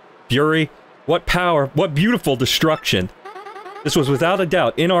fury. What power, what beautiful destruction. This was without a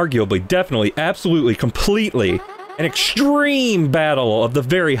doubt, inarguably, definitely, absolutely, completely, an extreme battle of the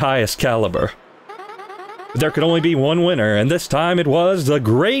very highest caliber. There could only be one winner, and this time it was the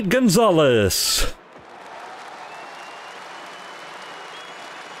Great Gonzalez.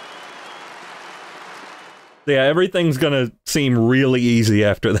 Yeah, everything's gonna seem really easy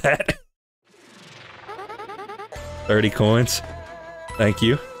after that. 30 coins. Thank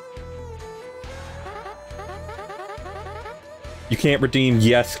you. You can't redeem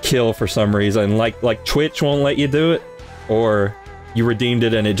yes kill for some reason, like Twitch won't let you do it, or you redeemed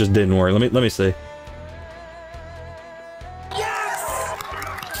it and it just didn't work. Let me see.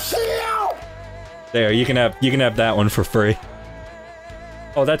 Yes! There, you can have that one for free.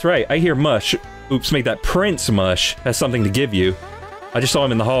 Oh, that's right. I hear Mush. Oops, make that Prince Mush has something to give you. I just saw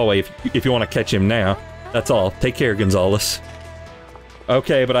him in the hallway if you want to catch him now. That's all. Take care, Gonzalez.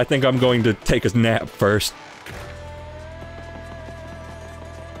 Okay, but I think I'm going to take a nap first.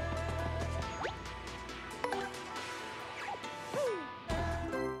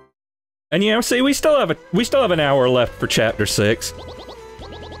 And you know, see, we still have an hour left for Chapter 6.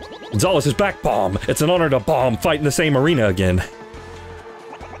 Gonzalez is back, Bomb. It's an honor to Bomb fight in the same arena again.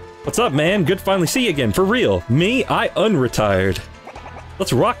 What's up, man? Good to finally see you again, for real. Me, I unretired.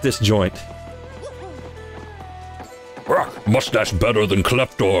 Let's rock this joint. Rock, mustache better than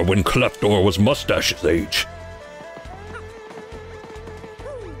Kleptor when Kleptor was mustache's age.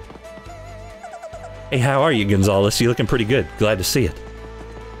 Hey, how are you, Gonzalez? You looking pretty good. Glad to see it.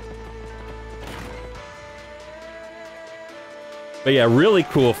 But yeah, really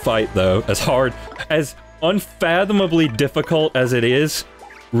cool fight, though. As hard, as unfathomably difficult as it is,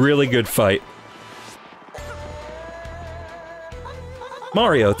 really good fight.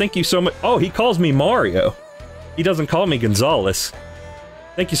 Mario, thank you so much. Oh, he calls me Mario. He doesn't call me Gonzalez.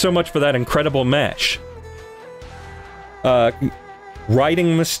 Thank you so much for that incredible match.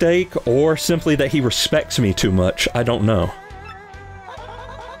 Writing mistake, or simply that he respects me too much, I don't know.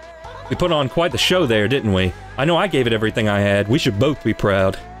 We put on quite the show there, didn't we? I know I gave it everything I had. We should both be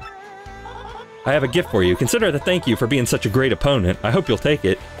proud. I have a gift for you. Consider it a thank you for being such a great opponent. I hope you'll take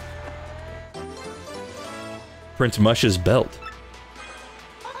it. Prince Mush's belt.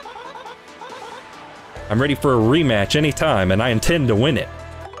 I'm ready for a rematch anytime, and I intend to win it.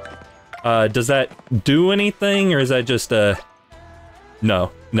 Does that do anything, or is that just, No.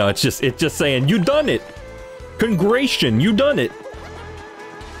 No, it's just saying, you done it! Congration, you done it!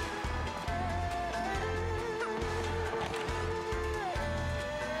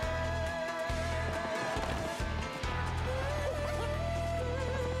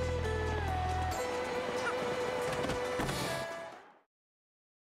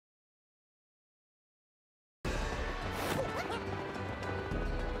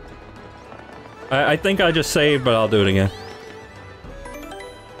 I think I just saved, but I'll do it again.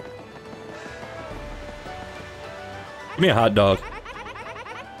 Give me a hot dog.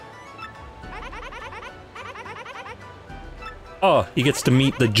 Oh, he gets to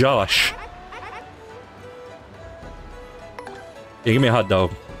meet the Josh. Yeah, give me a hot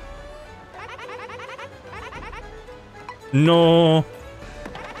dog. No.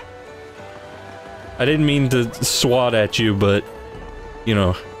 I didn't mean to swat at you, but, you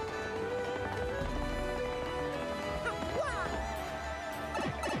know.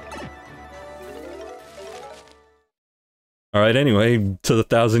 Alright, anyway, to the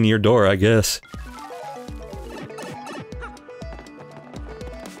 1,000-year door, I guess.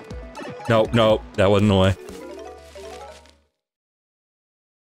 Nope, nope, that wasn't the way.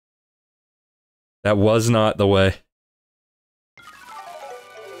 That was not the way.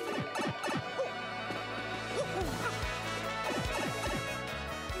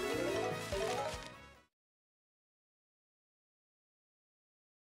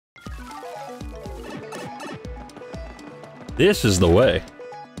 This is the way.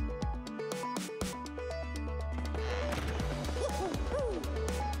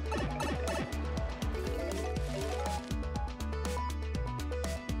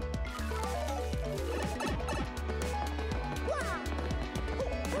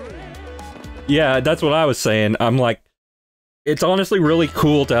 Yeah, that's what I was saying. I'm like, it's honestly really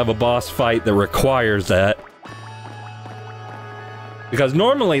cool to have a boss fight that requires that. Because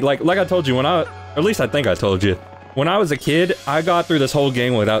normally, like I told you, or at least I think I told you, when I was a kid, I got through this whole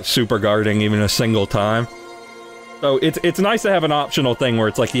game without super guarding even a single time. So it's nice to have an optional thing where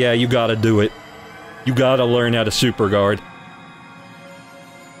it's like, yeah, you gotta do it. You gotta learn how to super guard.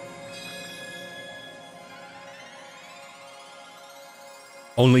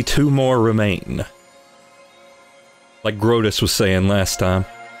 Only 2 more remain. Like Grotus was saying last time.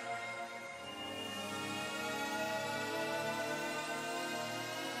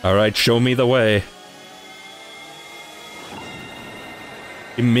 Alright, show me the way.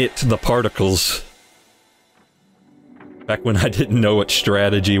 Emit the particles. Back when I didn't know what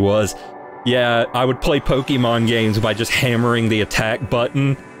strategy was. Yeah, I would play Pokemon games by just hammering the attack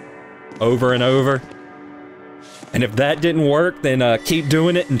button over and over. And if that didn't work, then keep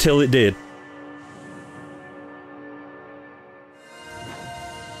doing it until it did.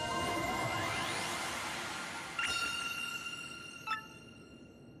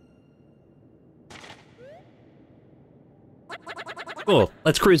 Cool.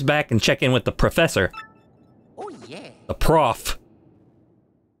 Let's cruise back and check in with the professor. Oh yeah. The prof.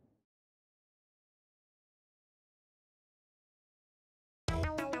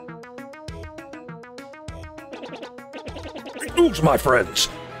 Great news, my friends!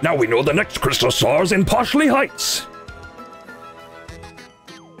 Now we know the next crystal star is in Poshley Heights!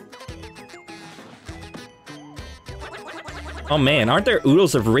 Oh man, aren't there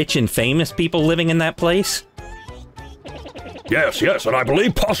oodles of rich and famous people living in that place? Yes, yes, and I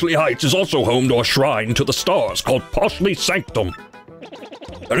believe Poshley Heights is also home to a shrine to the stars called Poshley Sanctum.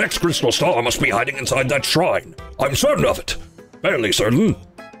 The next crystal star must be hiding inside that shrine. I'm certain of it. Fairly certain.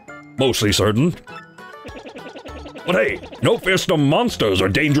 Mostly certain. But hey, no fearsome monsters or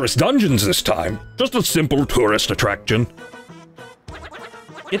dangerous dungeons this time. Just a simple tourist attraction.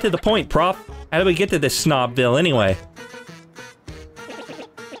 Get to the point, Prof. How do we get to this Snobville anyway?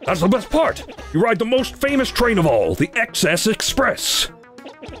 That's the best part! You ride the most famous train of all, the XS Express.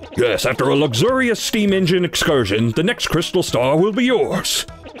 Yes, after a luxurious steam engine excursion, the next crystal star will be yours.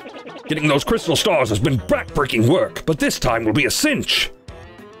 Getting those crystal stars has been backbreaking work, but this time will be a cinch.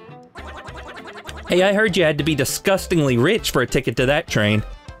 Hey, I heard you had to be disgustingly rich for a ticket to that train.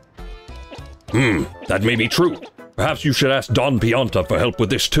 That may be true. Perhaps you should ask Don Pianta for help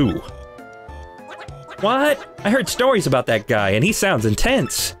with this too. What? I heard stories about that guy, and he sounds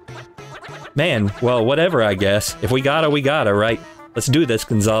intense. Man, well, whatever, I guess. If we gotta, right? Let's do this,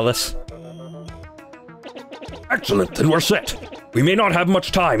 Gonzalez. Excellent, then we're set. We may not have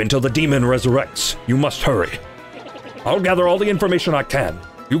much time until the demon resurrects. You must hurry. I'll gather all the information I can.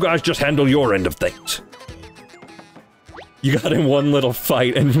 You guys just handle your end of things. You got in one little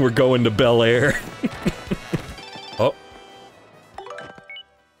fight and we're going to Bel Air. Oh.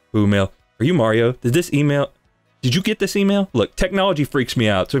 Email. Are you Mario? Did you get this email? Look, technology freaks me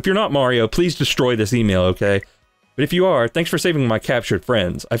out, so if you're not Mario, please destroy this email, okay? But if you are, thanks for saving my captured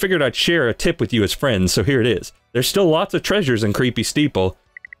friends. I figured I'd share a tip with you as friends, so here it is. There's still lots of treasures in Creepy Steeple.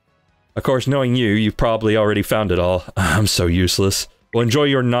 Of course, knowing you, you've probably already found it all. I'm so useless. Well, enjoy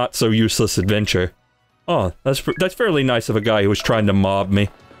your not-so-useless adventure. Oh, that's fairly nice of a guy who was trying to mob me.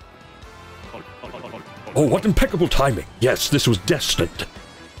 Oh, what impeccable timing. Yes, this was destined.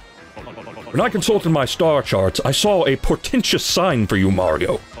 When I consulted my star charts, I saw a portentous sign for you,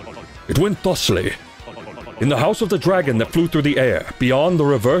 Mario. It went thusly. In the house of the dragon that flew through the air, beyond the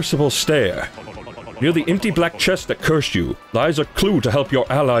reversible stair, near the empty black chest that cursed you, lies a clue to help your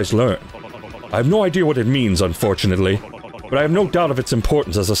allies learn. I have no idea what it means, unfortunately, but I have no doubt of its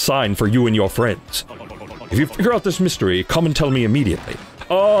importance as a sign for you and your friends. If you figure out this mystery, come and tell me immediately.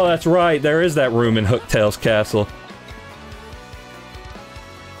 Oh, that's right, there is that room in Hooktail's castle.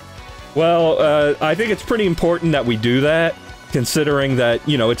 Well, I think it's pretty important that we do that, considering that,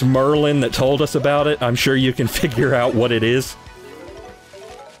 you know, it's Merlin that told us about it. I'm sure you can figure out what it is.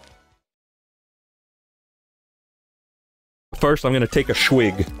 First, I'm gonna take a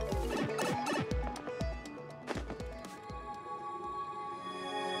swig.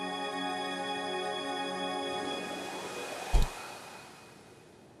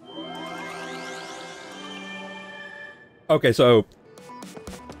 Okay, so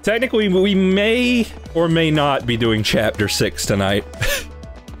technically, we may or may not be doing Chapter 6 tonight.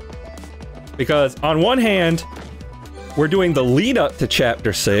 Because, on one hand, we're doing the lead-up to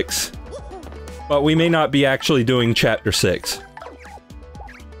Chapter 6, but we may not be actually doing Chapter 6.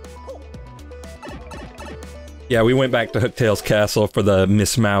 Yeah, we went back to Hooktail's castle for the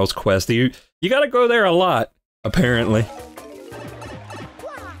Miss Mouse quest. You gotta go there a lot, apparently.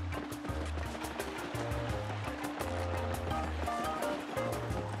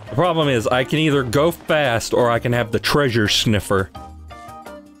 The problem is, I can either go fast, or I can have the treasure sniffer.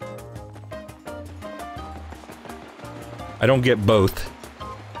 I don't get both.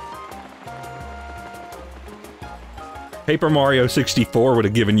 Paper Mario 64 would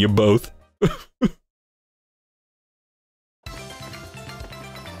have given you both.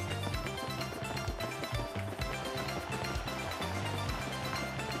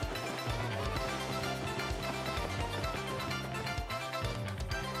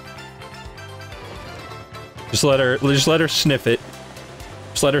 Just let her sniff it.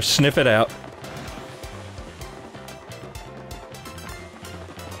 Just let her sniff it out.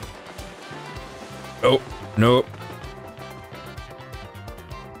 Oh, no.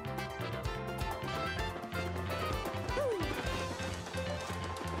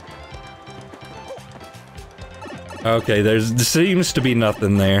 Okay, there seems to be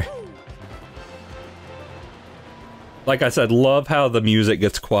nothing there. Like I said, love how the music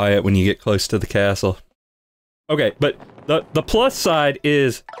gets quiet when you get close to the castle. Okay, but the plus side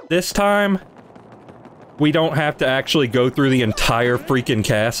is, this time, we don't have to actually go through the entire freaking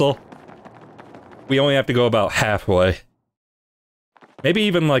castle. We only have to go about halfway. Maybe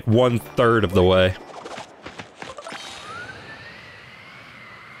even like 1/3 of the way.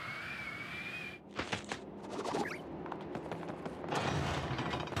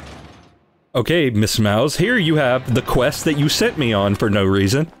 Okay, Miss Mouse, here you have the quest that you sent me on for no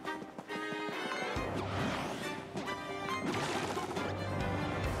reason.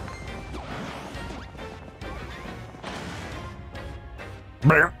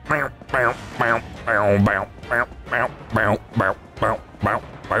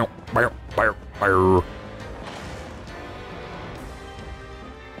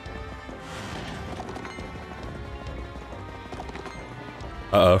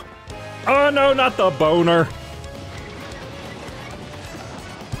 Uh-oh. Oh no, not the boner!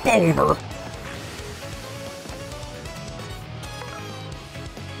 Boner!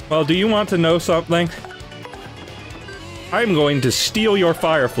 Well, do you want to know something? I'm going to steal your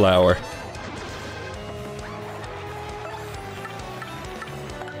fire flower.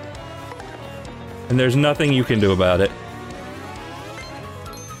 And there's nothing you can do about it.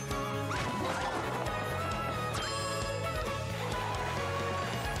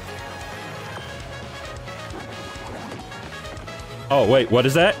 Oh, wait, what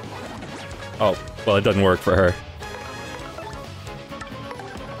is that? Oh, well, it doesn't work for her.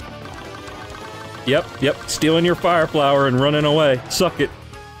 Yep, stealing your fire flower and running away. Suck it.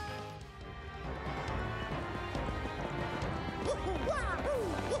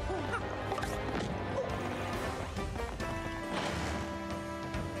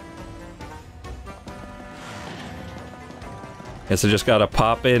 Guess I just gotta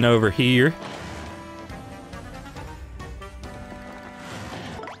pop in over here.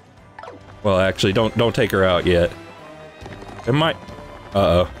 Well, actually, don't take her out yet. It might...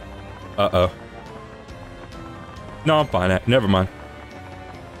 Uh-oh. Uh-oh. No, I'm fine. Never mind.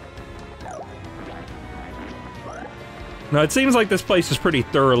 No, it seems like this place is pretty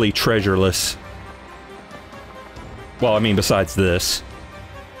thoroughly treasureless. Well, I mean, besides this.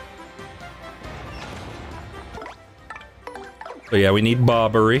 So yeah, we need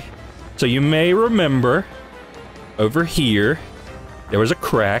Bobbery. So you may remember, over here, there was a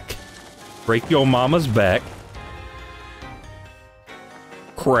crack. Break your mama's back.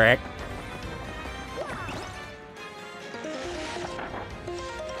 Crack.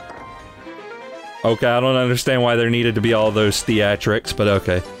 Okay, I don't understand why there needed to be all those theatrics, but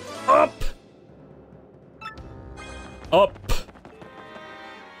okay. Up! Up!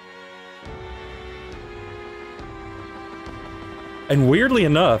 And weirdly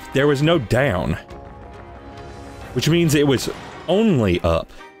enough, there was no down. Which means it was only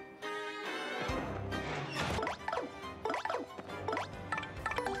up.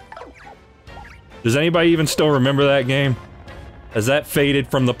 Does anybody even still remember that game? Has that faded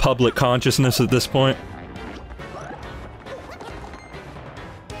from the public consciousness at this point?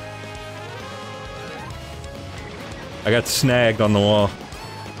 I got snagged on the wall.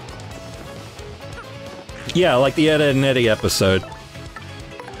 Yeah, like the Ed, Edd and Eddy episode.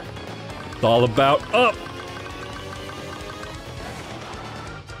 It's all about up!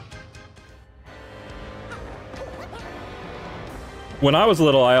 When I was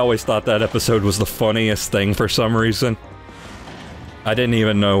little, I always thought that episode was the funniest thing for some reason. I didn't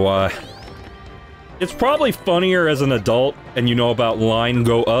even know why. It's probably funnier as an adult, and you know about line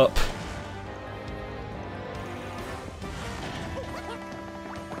go up.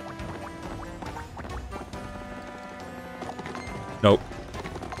 Nope.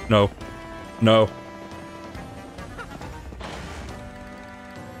 No. No.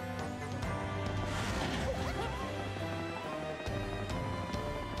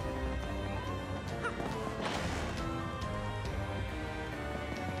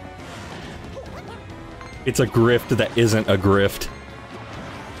 It's a grift that isn't a grift.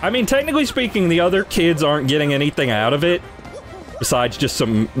 I mean, technically speaking, the other kids aren't getting anything out of it, besides just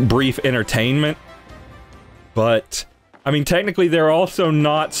some brief entertainment. But, I mean, technically they're also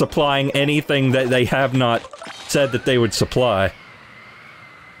not supplying anything that they have not said that they would supply.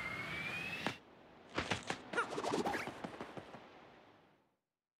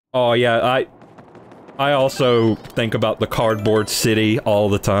 Oh yeah, I also think about the cardboard city all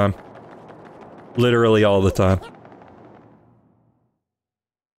the time. Literally all the time.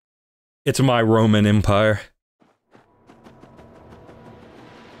 It's my Roman Empire.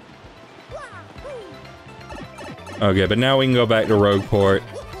 Okay, but now we can go back to Rogueport.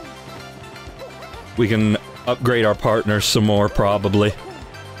 We can upgrade our partners some more, probably.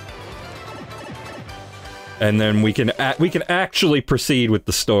 And then we can actually proceed with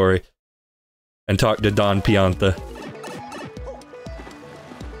the story. And talk to Don Pianta.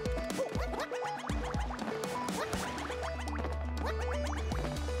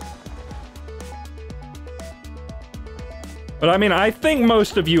 But I mean, I think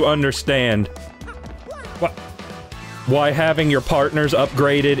most of you understand why having your partners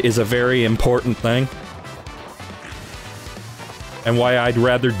upgraded is a very important thing. And why I'd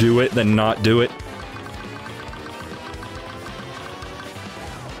rather do it than not do it.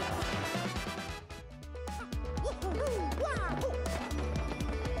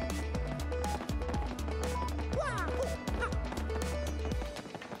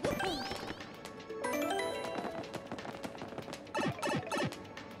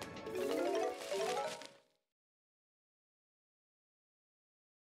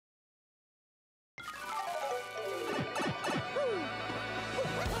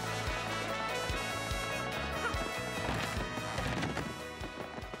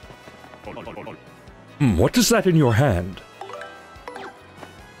 What is that in your hand?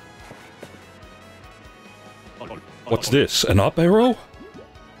 What's this, an up arrow?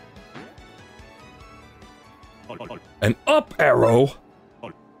 An up arrow?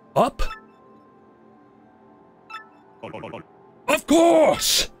 Up? Of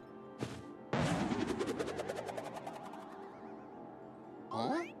course!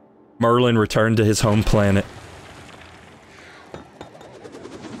 Merlin returned to his home planet.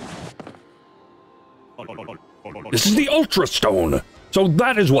 This is the Ultra Stone! So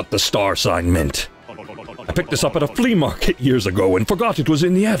that is what the star sign meant. I picked this up at a flea market years ago and forgot it was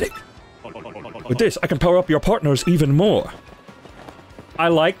in the attic. With this, I can power up your partners even more. I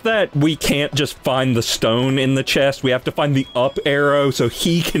like that we can't just find the stone in the chest. We have to find the up arrow so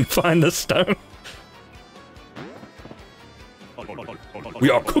he can find the stone. We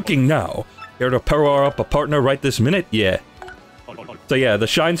are cooking now. Here to power up a partner right this minute? Yeah. So yeah, the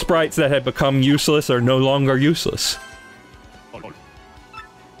shine sprites that had become useless are no longer useless.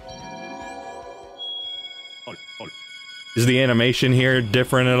 Is the animation here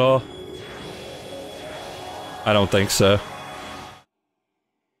different at all? I don't think so.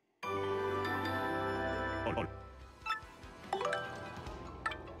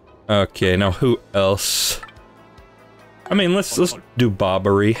 Okay, now who else? I mean, let's do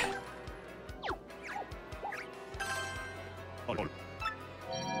Bobbery.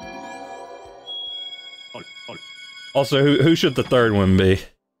 Also, who should the third one be?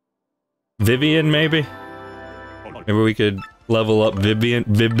 Vivian, maybe? Maybe we could level up Vivian.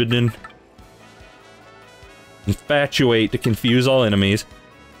 Infatuate to confuse all enemies.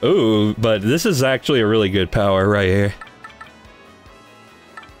 Ooh, but this is actually a really good power right here.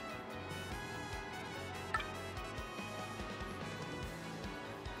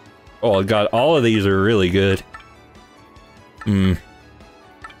 Oh god, all of these are really good.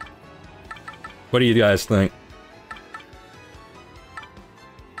 What do you guys think?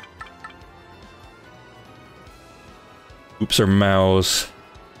 Oops, or Mouse.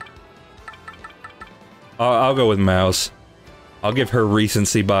 I'll go with Mouse. I'll give her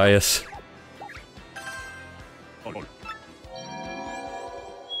recency bias.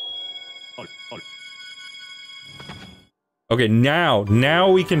 Okay,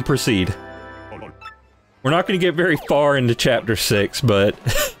 now we can proceed. We're not going to get very far into Chapter 6, but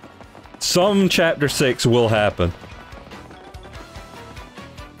some Chapter 6 will happen.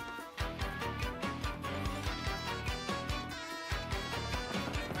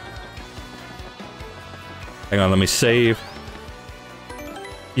 Hang on, let me save.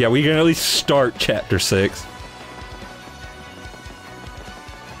 Yeah, we can at least start Chapter 6.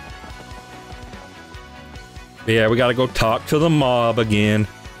 Yeah, we gotta go talk to the mob again.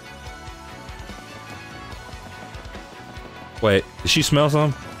 Wait, did she smell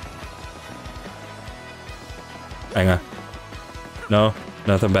something? Hang on. No,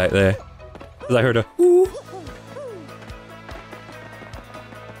 nothing back there. 'Cause I heard a whoo.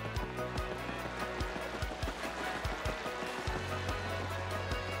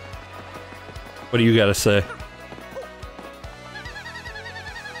 What do you gotta say?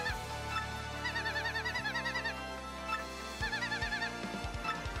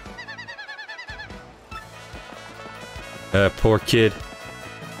 Poor kid.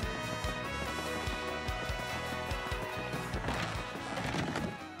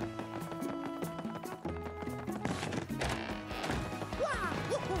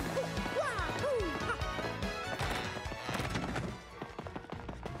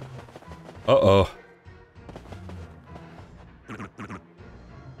 Uh-oh.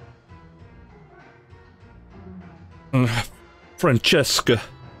 Francesca.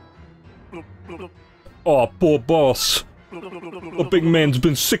 Oh, poor boss. The big man's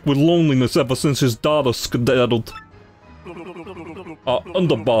been sick with loneliness ever since his daughter skedaddled. Our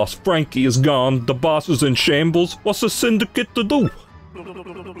underboss, Frankie, is gone. The boss is in shambles. What's the syndicate to do?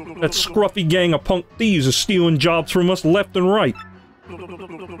 That scruffy gang of punk thieves is stealing jobs from us left and right.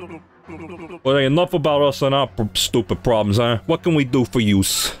 Well, enough about us and our stupid problems, huh? What can we do for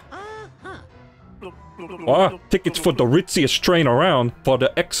use? Tickets for the ritziest train around? For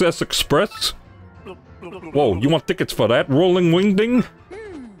the XS Express? Whoa, you want tickets for that rolling wingding?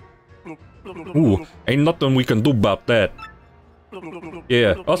 Ooh, ain't nothing we can do about that.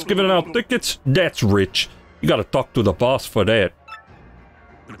 Yeah, us giving out tickets? That's rich. You gotta talk to the boss for that.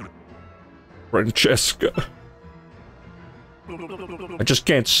 Francesca. I just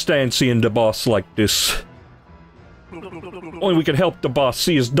can't stand seeing the boss like this. Only we could help the boss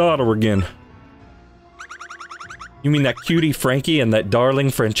see his daughter again. You mean that cutie Frankie and that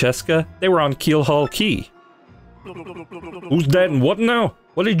darling Francesca? They were on Keelhaul Key. Who's that and what now?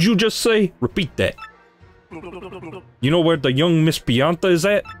 What did you just say? Repeat that. You know where the young Miss Pianta is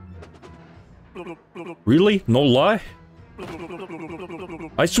at? Really? No lie?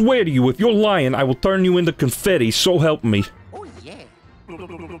 I swear to you, if you're lying, I will turn you into confetti, so help me. Oh, yeah.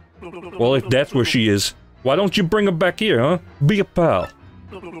 Well, if that's where she is, why don't you bring her back here, huh? Be a pal.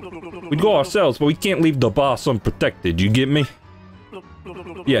 We'd go ourselves, but we can't leave the boss unprotected, you get me?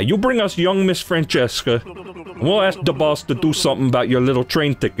 Yeah, you bring us young Miss Francesca, and we'll ask the boss to do something about your little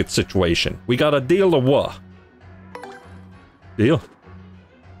train ticket situation. We got a deal or what? Deal?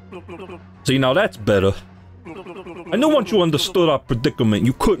 See, now that's better. I know once you understood our predicament,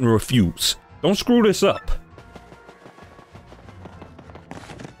 you couldn't refuse. Don't screw this up.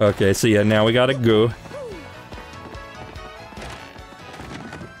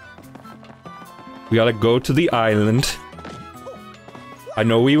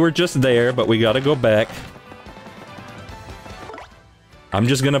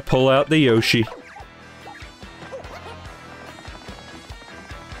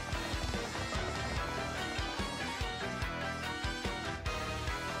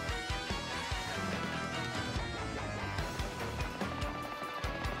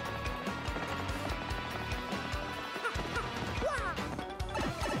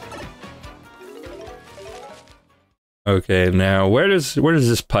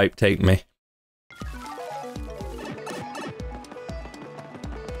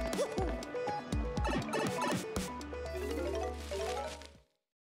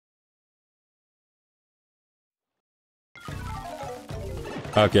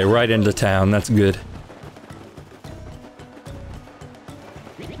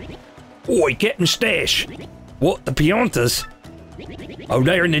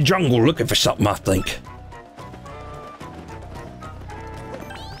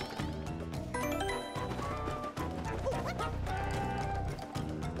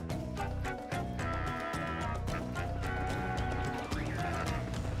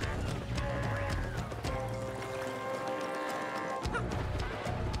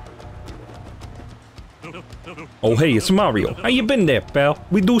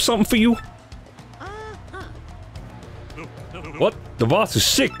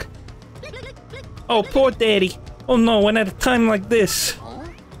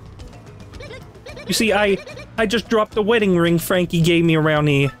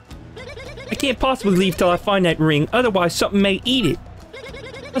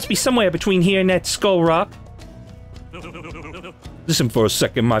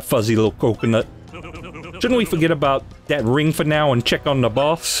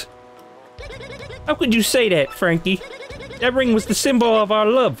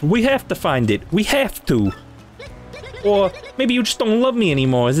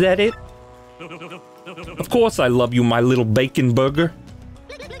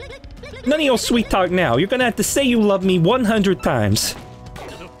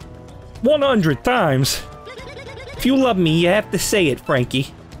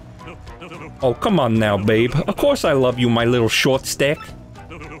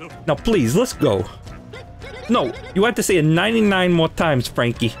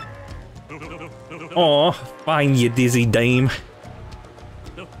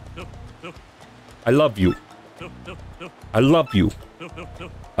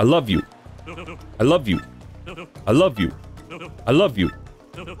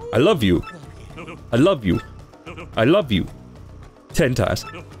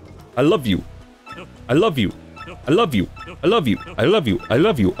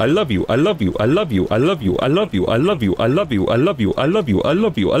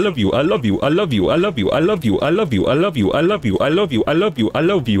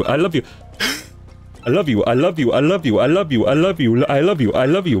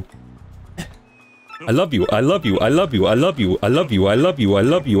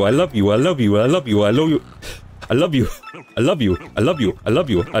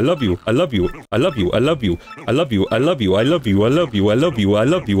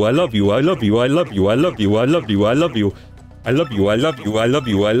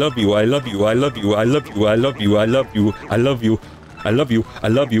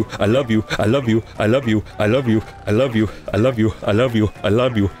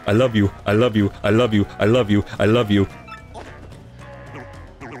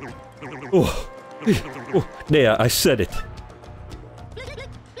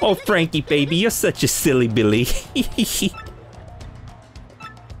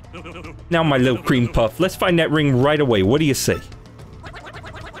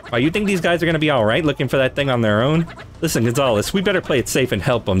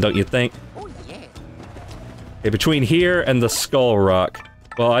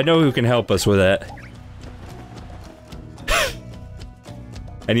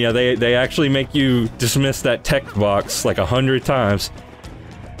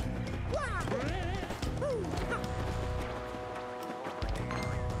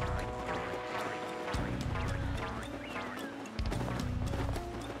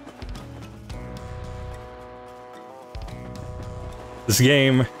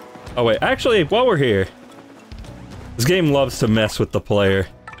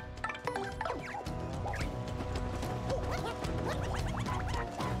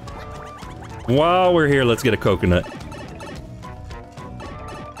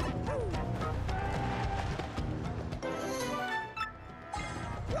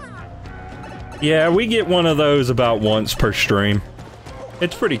 Yeah, we get one of those about once per stream.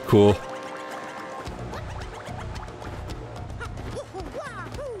 It's pretty cool.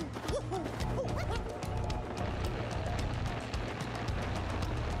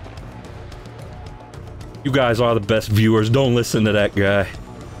 You guys are the best viewers. Don't listen to that guy.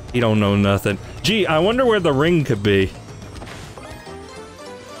 He don't know nothing. Gee, I wonder where the ring could be.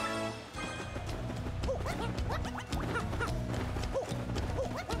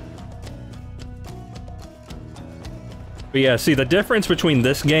 But yeah, see, the difference between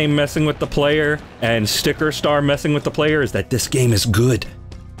this game messing with the player and Sticker Star messing with the player is that this game is good.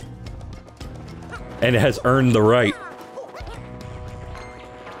 And it has earned the right.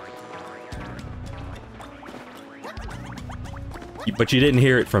 But you didn't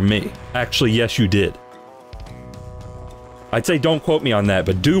hear it from me. Actually, yes, you did. I'd say don't quote me on that,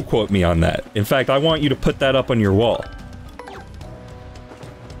 but do quote me on that. In fact, I want you to put that up on your wall.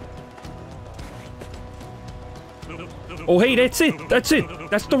 Oh, hey, that's it! That's it!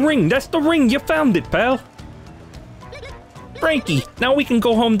 That's the ring! That's the ring! You found it, pal! Frankie, now we can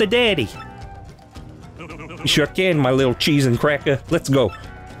go home to Daddy. You sure can, my little cheese and cracker. Let's go.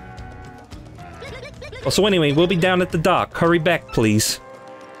 Oh, so anyway, we'll be down at the dock. Hurry back, please.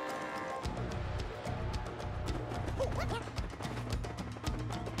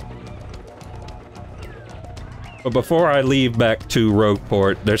 But before I leave back to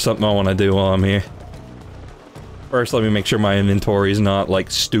Rogueport, there's something I want to do while I'm here. First, let me make sure my inventory is not,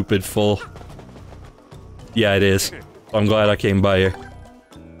 like, stupid full. Yeah, it is. I'm glad I came by here.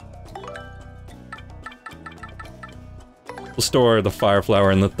 We'll store the Fire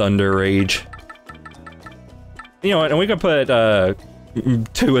Flower and the Thunder Rage. You know what, and we can put,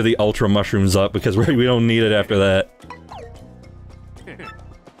 2 of the Ultra Mushrooms up, because we don't need it after that.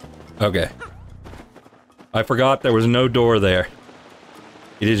 Okay. I forgot there was no door there.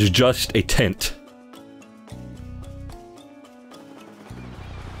 It is just a tent.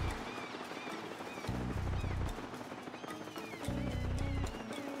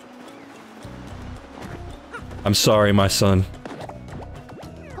 I'm sorry, my son.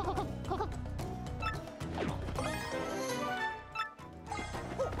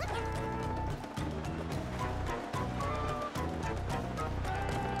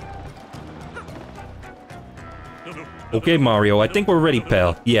 Okay, Mario, I think we're ready,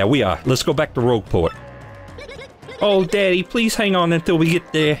 pal. Yeah, we are. Let's go back to Rogueport. Oh, Daddy, please hang on until we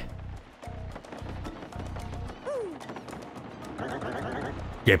get there.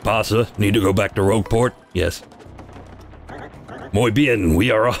 ¿Qué pasa? Need to go back to Rogueport? Yes. Muy bien,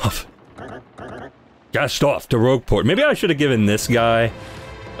 we are off. Cast off to Rogueport. Maybe I should have given this guy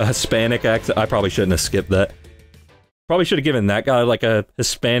a Hispanic accent. I probably shouldn't have skipped that. Probably should have given that guy, like, a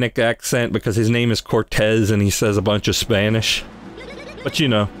Hispanic accent because his name is Cortez and he says a bunch of Spanish. But, you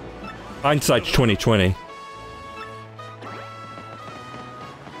know, hindsight's 20/20.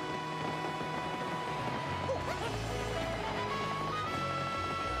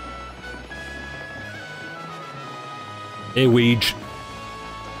 Hey, Weege.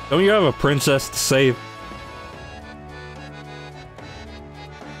 Don't you have a princess to save?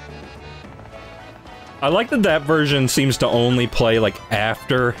 I like that that version seems to only play, like,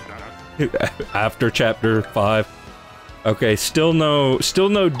 after Chapter 5. Okay, still no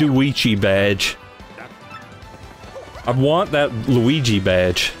Luigi badge. I want that Luigi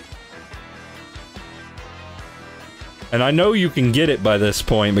badge. And I know you can get it by this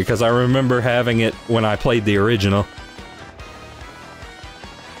point, because I remember having it when I played the original.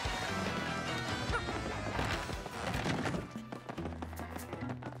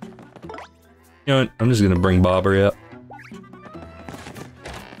 You know what? I'm just gonna bring Bobbery up.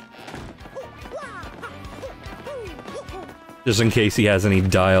 Just in case he has any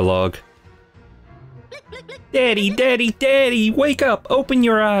dialogue. Daddy, Daddy, Daddy, wake up! Open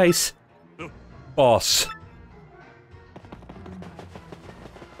your eyes! Boss.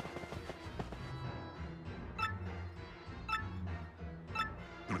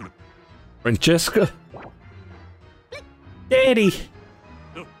 Francesca? Daddy!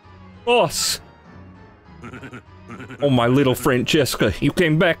 Boss! Oh, my little Francesca, you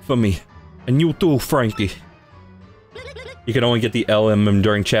came back for me. And you too, Frankie. You can only get the LMM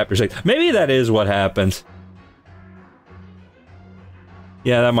during Chapter 6. Maybe that is what happens.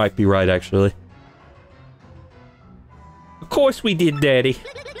 Yeah, that might be right, actually. Of course we did, Daddy.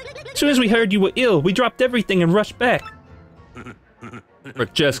 As soon as we heard you were ill, we dropped everything and rushed back.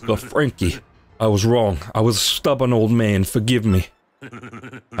 Francesca, Frankie, I was wrong. I was a stubborn old man, forgive me.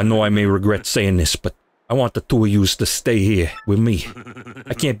 I know I may regret saying this, but I want the two of yous to stay here with me.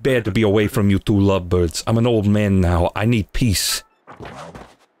 I can't bear to be away from you two lovebirds. I'm an old man now. I need peace.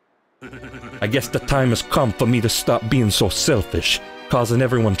 I guess the time has come for me to stop being so selfish, causing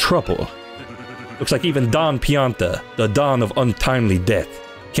everyone trouble. Looks like even Don Pianta, the Don of untimely death,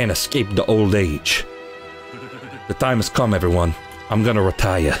 can't escape the old age. The time has come, everyone. I'm gonna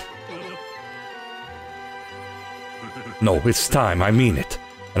retire. No, it's time, I mean it.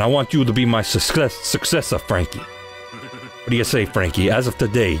 And I want you to be my successor, Frankie. What do you say, Frankie? As of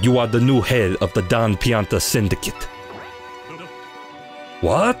today, you are the new head of the Don Pianta Syndicate.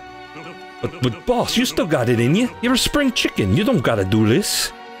 What? But boss, you still got it in you. You're a spring chicken. You don't gotta do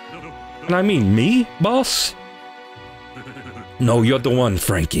this. And I mean me, boss? No, you're the one,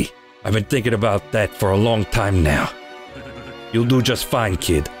 Frankie. I've been thinking about that for a long time now. You'll do just fine,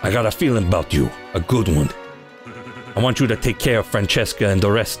 kid. I got a feeling about you. A good one. I want you to take care of Francesca and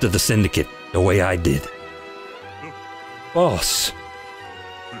the rest of the syndicate the way I did. Boss.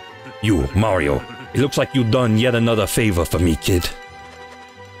 You, Mario. It looks like you've done yet another favor for me, kid.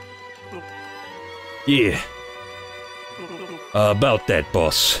 Yeah. About that,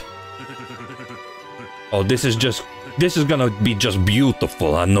 boss. Oh, this is gonna be just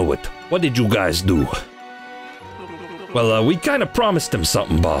beautiful, I know it. What did you guys do? Well, we kinda promised him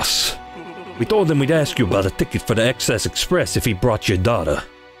something, boss. We told him we'd ask you about a ticket for the Excess Express if he brought your daughter.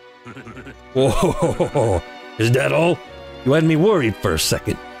 Whoa, is that all? You had me worried for a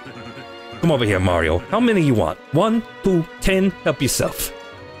second. Come over here, Mario. How many you want? 1, 2, 10? Help yourself.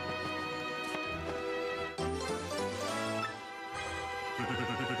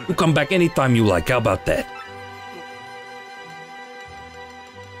 You come back anytime you like, how about that?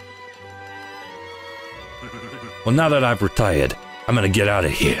 Well, now that I've retired, I'm gonna get out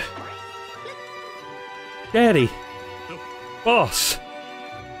of here. Daddy. Boss.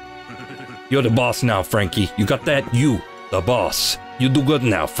 You're the boss now, Frankie. You got that? You, the boss. You do good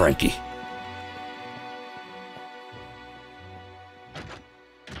now, Frankie.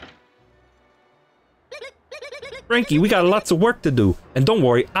 Frankie, we got lots of work to do. And don't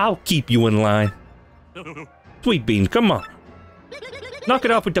worry, I'll keep you in line. Sweet Bean, come on. Knock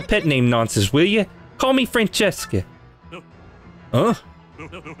it off with the pet name nonsense, will you? Call me Francesca. Huh?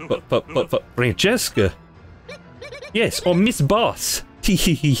 But Francesca? Yes, or Miss Boss.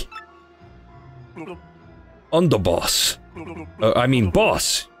 Teehee. Underboss. I mean,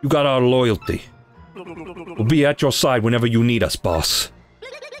 boss. You got our loyalty. We'll be at your side whenever you need us, boss.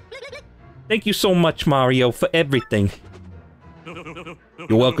 Thank you so much, Mario, for everything.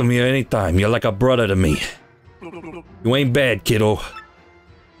 You're welcome here anytime. You're like a brother to me. You ain't bad, kiddo.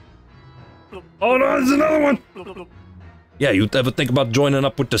 Oh no, there's another one! Yeah, you ever think about joining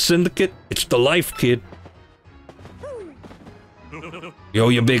up with the syndicate? It's the life, kid. Yo,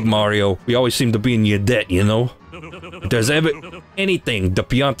 you're big, Mario. We always seem to be in your debt, you know? If there's ever anything the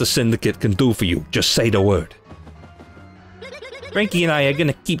Pianta Syndicate can do for you, just say the word. Frankie and I are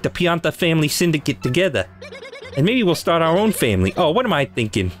gonna keep the Pianta family syndicate together. And maybe we'll start our own family. Oh, what am I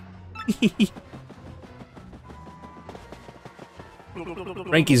thinking?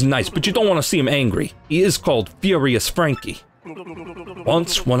 Frankie's nice, but you don't want to see him angry. He is called Furious Frankie.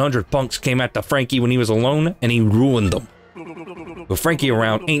 Once, 100 punks came after Frankie when he was alone, and he ruined them. With Frankie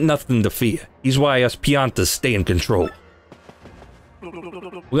around, ain't nothing to fear. He's why us Piantas stay in control.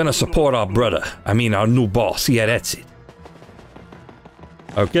 We're gonna support our brother. I mean, our new boss. Yeah, that's it.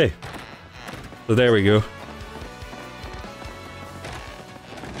 Okay. So there we go.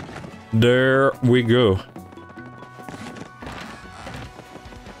 There we go.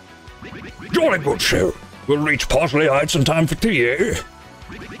 Jolly good, sir. We'll reach Parsley Heights in time for tea, eh?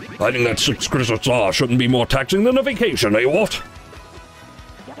 Hiding that 6 crystal star shouldn't be more taxing than a vacation, eh, what?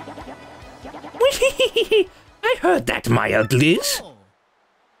 I heard that, my uglies.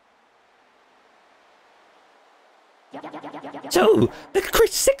 So, the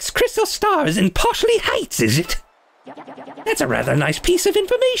 6 crystal stars in Parsley Heights, is it? That's a rather nice piece of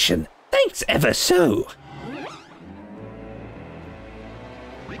information. Thanks ever so.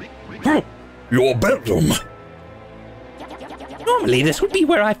 Your bedroom. Normally, this would be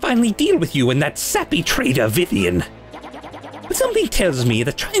where I finally deal with you and that sappy trader Vivian. But something tells me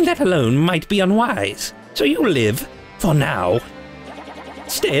that trying that alone might be unwise. So you live, for now.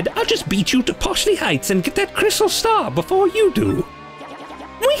 Instead, I'll just beat you to Parsley Heights and get that crystal star before you do.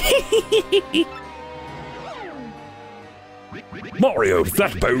 Mario,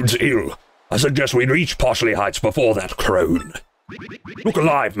 that bodes ill. I suggest we reach Parsley Heights before that crone. Look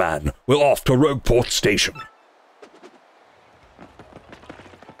alive, man. We're off to Rogueport Station.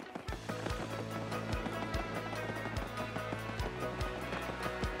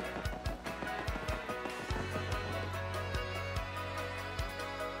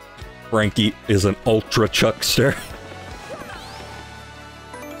 Frankie is an ultra chuckster.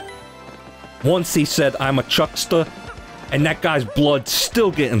 Once he said, "I'm a chuckster," and that guy's blood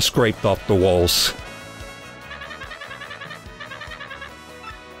still getting scraped off the walls.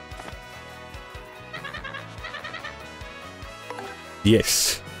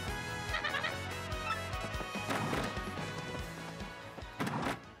 Yes.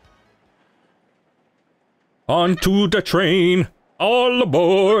 Onto the train, all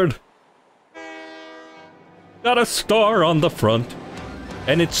aboard. Got a star on the front,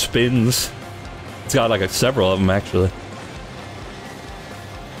 and it spins. It's got like several of them, actually.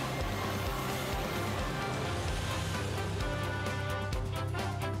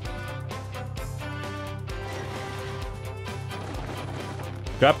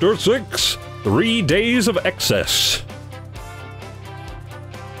 Chapter 6, 3 Days of Excess.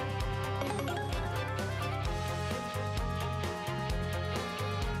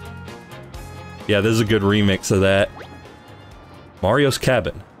 Yeah, this is a good remix of that. Mario's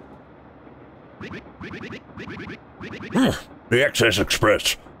Cabin. The Excess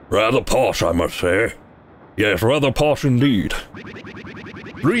Express. Rather posh, I must say. Yes, rather posh indeed.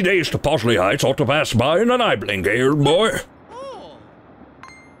 3 days to Parsley Heights ought to pass by in an eye blink, eh, old boy?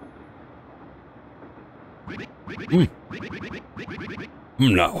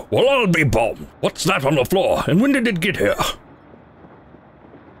 Now, well, I'll be bombed. What's that on the floor, and when did it get here?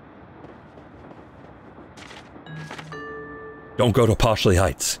 Don't go to Parsley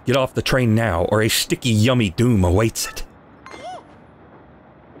Heights. Get off the train now, or a sticky, yummy doom awaits it.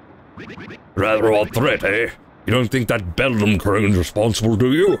 Rather odd threat, eh? You don't think that Bedlam crone's responsible,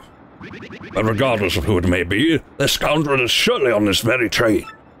 do you? But regardless of who it may be, the scoundrel is surely on this very train.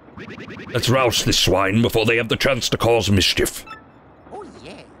 Let's rouse this swine before they have the chance to cause mischief. Oh,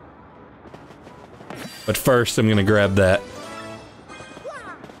 yeah. But first, I'm gonna grab that.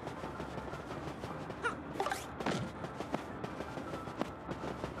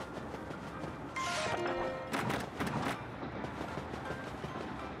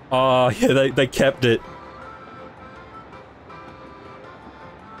 Oh, yeah, they kept it.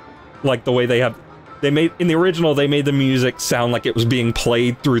 Like the way they have... in the original, they made the music sound like it was being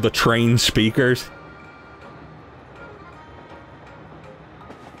played through the train speakers.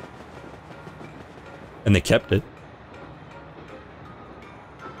 And they kept it.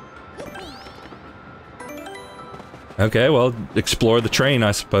 Okay, well, explore the train,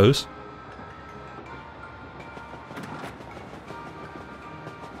 I suppose.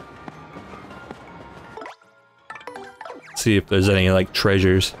 See if there's any, like,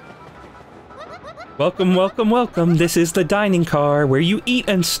 treasures. Welcome, welcome, welcome. This is the dining car where you eat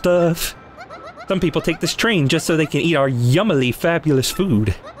and stuff. Some people take this train just so they can eat our yummily fabulous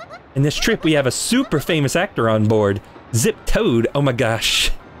food. In this trip, we have a super famous actor on board, Zip Toad. Oh my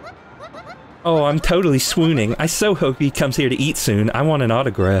gosh. Oh, I'm totally swooning. I so hope he comes here to eat soon. I want an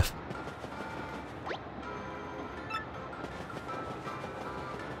autograph.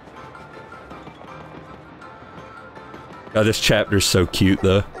 Oh, this chapter's so cute,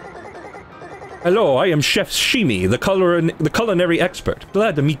 though. Hello, I am Chef Shimi, the culinary expert.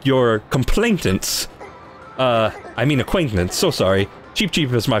 Glad to meet your complainants. Acquaintance, so sorry. Cheep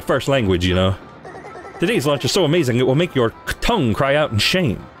Cheep is my first language, you know. Today's lunch is so amazing it will make your tongue cry out in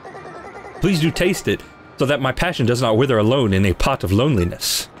shame. Please do taste it, so that my passion does not wither alone in a pot of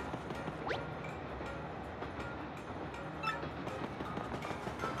loneliness.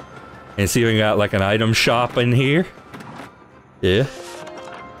 And see if we got like an item shop in here. Yeah.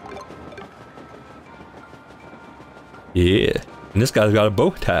 Yeah. And this guy's got a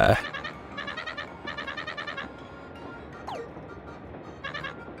bow tie.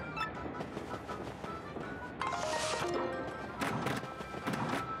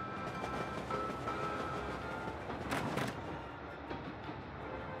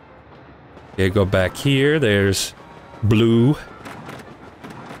 Okay, go back here. There's blue.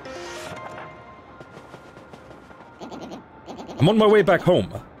 I'm on my way back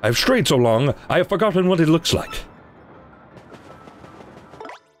home. I've strayed so long, I have forgotten what it looks like.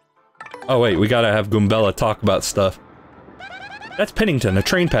 Oh wait, we gotta have Goombella talk about stuff. That's Pennington, a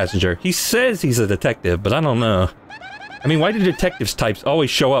train passenger. He says he's a detective, but I don't know. I mean, why do detectives types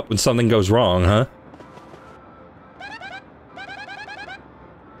always show up when something goes wrong, huh?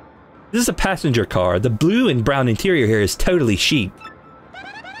 This is a passenger car. The blue and brown interior here is totally chic.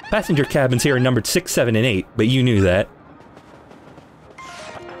 Passenger cabins here are numbered 6, 7, and 8, but you knew that.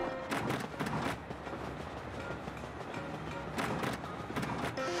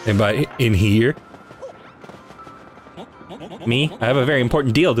 Anybody in here? Me? I have a very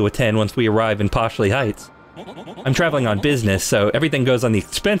important deal to attend once we arrive in Parsley Heights. I'm traveling on business, so everything goes on the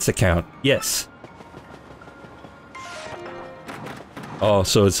expense account. Yes. Oh,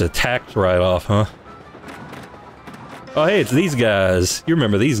 so it's a tax write-off, huh? Oh, hey, it's these guys. You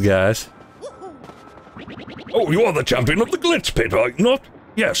remember these guys. Oh, you are the champion of the Glitz Pit, are you not?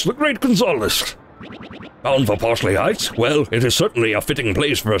 Yes, the great Gonzales. Bound for Parsley Heights? Well, it is certainly a fitting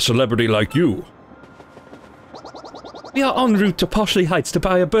place for a celebrity like you. We are en route to Parsley Heights to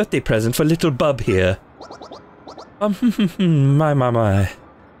buy a birthday present for little Bub here. My.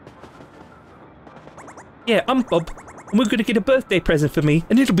 Yeah, I'm Bub, and we're gonna get a birthday present for me,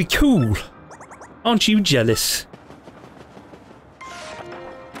 and it'll be cool. Aren't you jealous?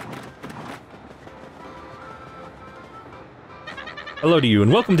 Hello to you,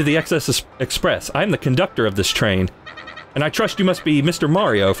 and welcome to the XS Express. I'm the conductor of this train. And I trust you must be Mr.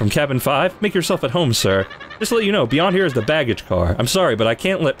 Mario from Cabin 5. Make yourself at home, sir. Just to let you know, beyond here is the baggage car. I'm sorry, but I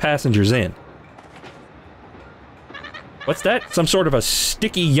can't let passengers in. What's that? Some sort of a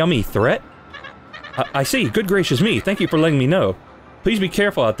sticky, yummy threat? I see. Good gracious me. Thank you for letting me know. Please be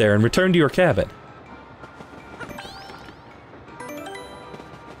careful out there and return to your cabin.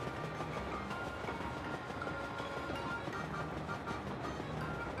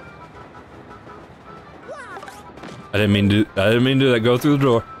 I didn't mean to do that. Go through the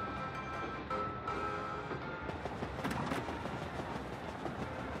door.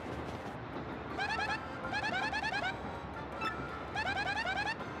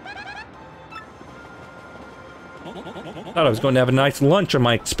 Thought I was going to have a nice lunch on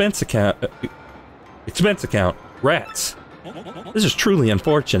my expense account. Rats. This is truly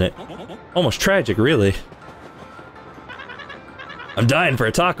unfortunate. Almost tragic, really. I'm dying for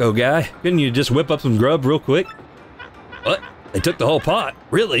a taco, guy. Couldn't you just whip up some grub real quick? What? They took the whole pot?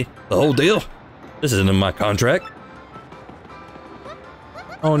 Really? The whole deal? This isn't in my contract.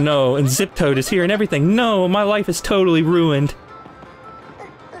 Oh no, and Zip Toad is here and everything. No, my life is totally ruined.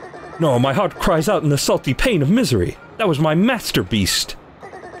 No, my heart cries out in the salty pain of misery. That was my masterpiece.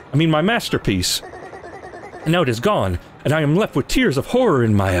 And now it is gone, and I am left with tears of horror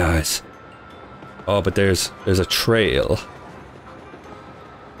in my eyes. Oh, but there's a trail.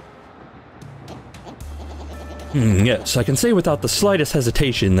 Yes, I can say without the slightest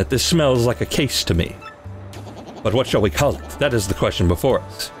hesitation that this smells like a case to me. But what shall we call it? That is the question before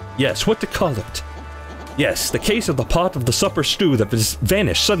us. Yes, what to call it? Yes, the case of the pot of the supper stew that has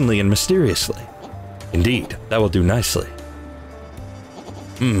vanished suddenly and mysteriously. Indeed, that will do nicely.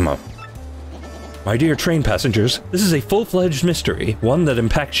 My dear train passengers, this is a full-fledged mystery, one that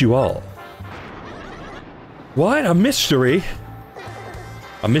impacts you all. What? A mystery?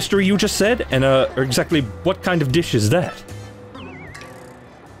 A mystery, you just said? And, exactly what kind of dish is that?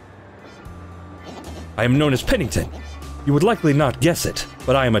 I am known as Pennington. You would likely not guess it,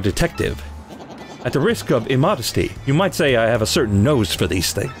 but I am a detective. At the risk of immodesty, you might say I have a certain nose for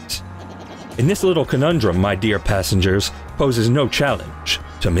these things. And this little conundrum, my dear passengers, poses no challenge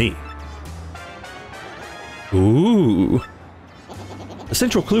to me. Ooh. The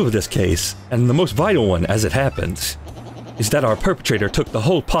central clue of this case, and the most vital one as it happens, is that our perpetrator took the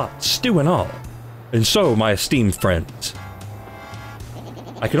whole pot, stew and all. And so, my esteemed friends,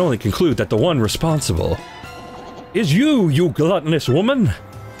 I can only conclude that the one responsible is you gluttonous woman!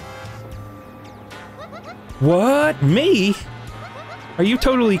 What? Me? Are you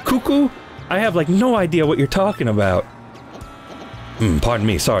totally cuckoo? I have, like, no idea what you're talking about. Pardon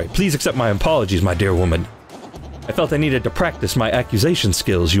me, sorry. Please accept my apologies, my dear woman. I felt I needed to practice my accusation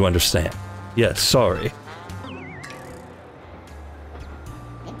skills, you understand. Yes, sorry.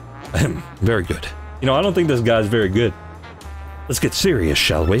 Very good. You know, I don't think this guy's very good. Let's get serious,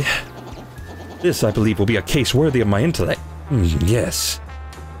 shall we? This, I believe, will be a case worthy of my intellect. Yes.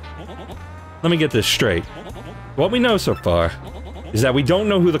 Let me get this straight. What we know so far is that we don't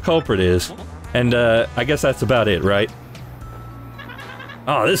know who the culprit is, and, I guess that's about it, right?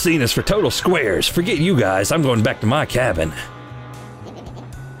 Oh, this scene is for total squares. Forget you guys, I'm going back to my cabin.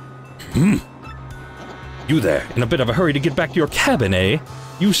 You there, in a bit of a hurry to get back to your cabin, eh?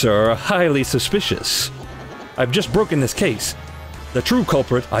 You, sir, are highly suspicious. I've just broken this case. The true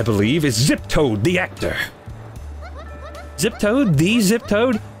culprit, I believe, is Zip Toad, the actor. Zip Toad? The Zip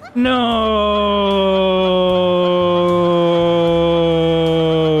Toad? No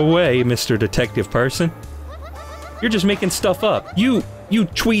way, Mr. Detective Person. You're just making stuff up. You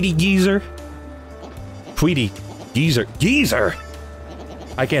Tweety geezer. Tweety geezer. Geezer!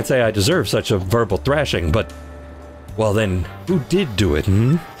 I can't say I deserve such a verbal thrashing, but... well then, who did do it,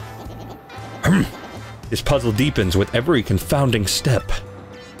 This puzzle deepens with every confounding step.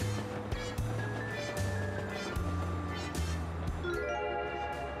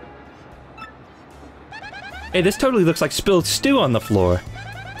 Hey, this totally looks like spilled stew on the floor.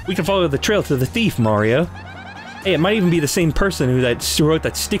 We can follow the trail to the thief, Mario. Hey, it might even be the same person who wrote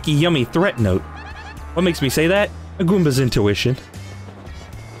that sticky, yummy threat note. What makes me say that? A Goomba's intuition.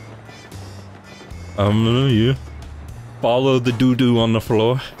 Yeah. Follow the doo-doo on the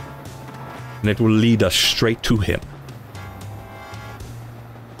floor, and it will lead us straight to him.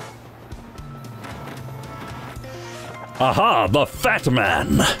 Aha, the fat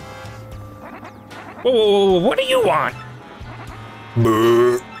man! Whoa, what do you want?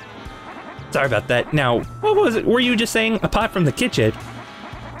 Brr. Sorry about that. Now, what was it? Were you just saying a pot from the kitchen?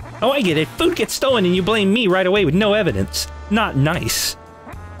 Oh, I get it. Food gets stolen and you blame me right away with no evidence. Not nice.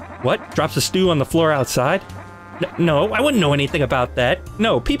 What? Drops a stew on the floor outside? No, I wouldn't know anything about that.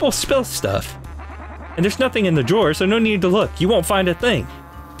 No, people spill stuff. And there's nothing in the drawer, so no need to look. You won't find a thing.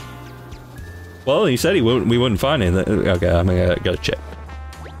 Well, he said we wouldn't find anything. Okay, I gotta check.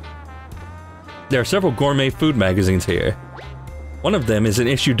 There are several gourmet food magazines here. One of them is an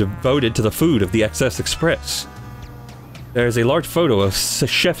issue devoted to the food of the Excess Express. There is a large photo of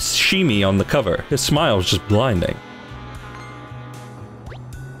Chef Shimi on the cover. His smile is just blinding.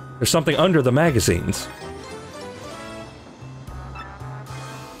 There's something under the magazines.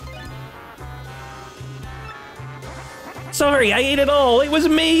 Sorry, I ate it all. It was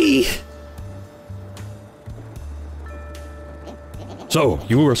me. So,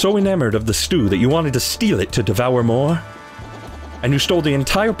 you were so enamored of the stew that you wanted to steal it to devour more? And you stole the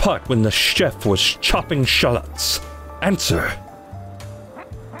entire pot when the chef was chopping shallots. Answer.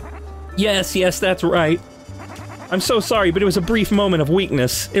 Yes, that's right. I'm so sorry, but it was a brief moment of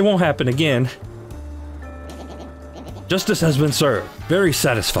weakness. It won't happen again. Justice has been served. Very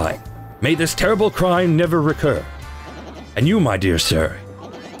satisfying. May this terrible crime never recur. And you, my dear sir.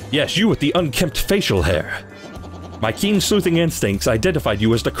 Yes, you with the unkempt facial hair. My keen sleuthing instincts identified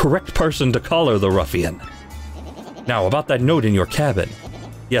you as the correct person to collar the ruffian. Now, about that note in your cabin.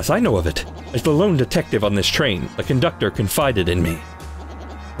 Yes, I know of it. As the lone detective on this train, the conductor confided in me.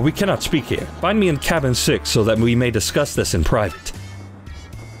 But we cannot speak here. Find me in cabin 6 so that we may discuss this in private.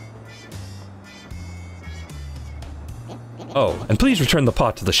 Oh, and please return the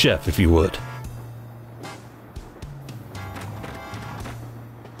pot to the chef if you would.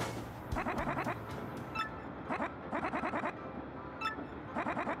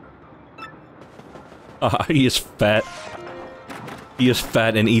 He is fat. He is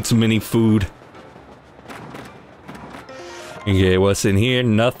fat and eats many food. Okay, what's in here?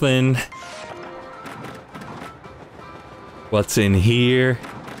 Nothing. What's in here?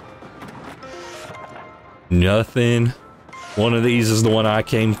 Nothing. One of these is the one I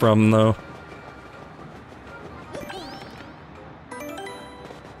came from, though.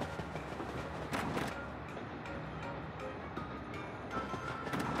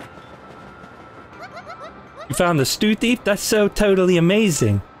 You found the stew thief? That's so totally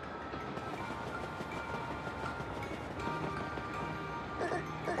amazing.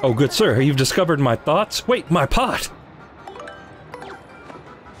 Oh, good sir, you've discovered my thoughts? Wait, my pot!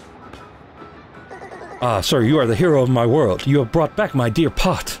 Ah, sir, you are the hero of my world. You have brought back my dear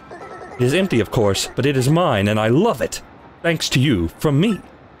pot. It is empty, of course, but it is mine, and I love it. Thanks to you, from me.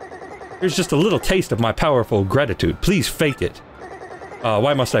 Here's just a little taste of my powerful gratitude. Please fake it.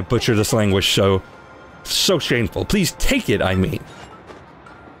 Why must I butcher this language so shameful? Please take it, I mean.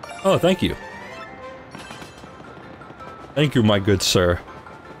 Oh, thank you. Thank you, my good sir.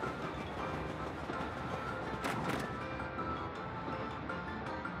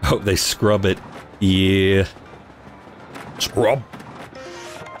 Oh, they scrub it. Yeah. Scrub.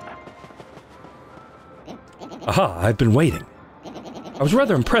 Aha, I've been waiting. I was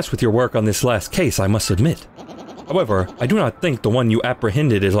rather impressed with your work on this last case, I must admit. However, I do not think the one you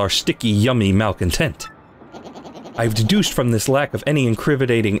apprehended is our sticky, yummy malcontent. I've deduced from this lack of any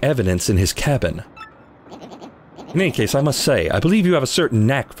incriminating evidence in his cabin. In any case, I must say, I believe you have a certain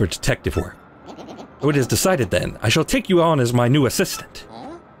knack for detective work. So it is decided then, I shall take you on as my new assistant.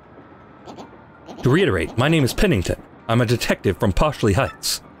 To reiterate, my name is Pennington. I'm a detective from Poshley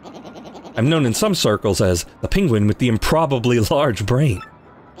Heights. I'm known in some circles as the penguin with the improbably large brain.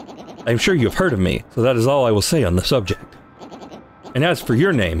 I am sure you have heard of me, so that is all I will say on the subject. And as for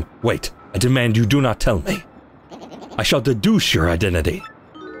your name, wait, I demand you do not tell me. I shall deduce your identity.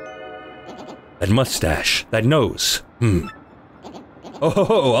 That mustache, that nose,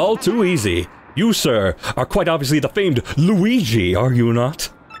 Oh, all too easy. You, sir, are quite obviously the famed Luigi, are you not?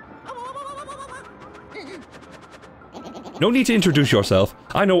 No need to introduce yourself.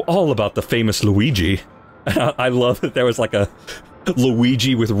 I know all about the famous Luigi. I love that there was like a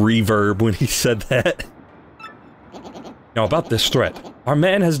Luigi with reverb when he said that. Now about this threat. Our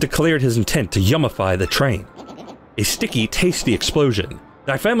man has declared his intent to yummify the train. A sticky, tasty explosion.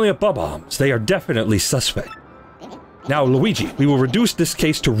 That family of bob-ombs, they are definitely suspect. Now, Luigi, we will reduce this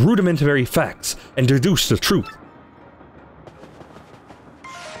case to rudimentary facts and deduce the truth.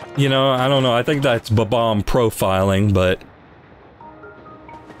 You know, I don't know, I think that's Babam profiling, but...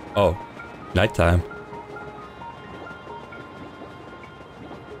 Oh, nighttime.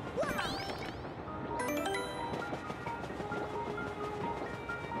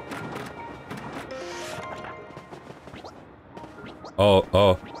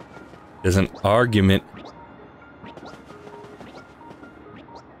 Oh, there's an argument.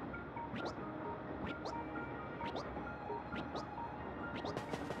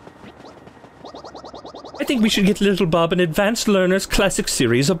 I think we should get Little Bob an Advanced Learner's Classic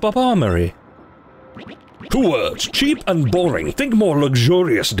Series of Bob-Armory. 2 words, cheap and boring. Think more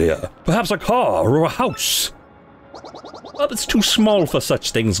luxurious, dear. Perhaps a car or a house. Bob is too small for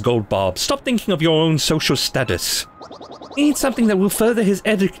such things, Gold Bob. Stop thinking of your own social status. He needs something that will further his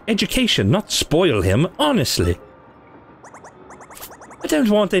education, not spoil him, honestly. I don't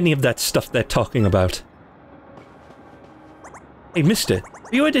want any of that stuff they're talking about. Hey, mister,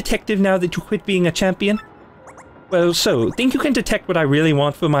 are you a detective now that you quit being a champion? Well, so, think you can detect what I really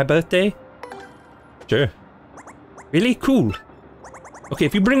want for my birthday? Sure. Really? Cool. Okay,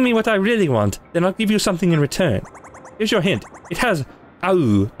 if you bring me what I really want, then I'll give you something in return. Here's your hint. It has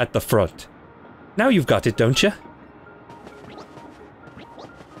 "AU" at the front. Now you've got it, don't you?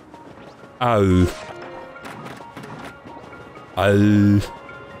 Ow. Ow.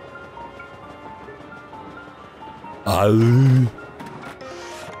 Ow.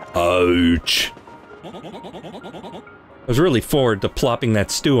 Ouch. I was really forward to plopping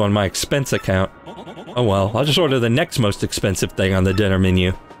that stew on my expense account. Oh well, I'll just order the next most expensive thing on the dinner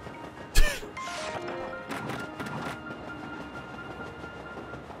menu.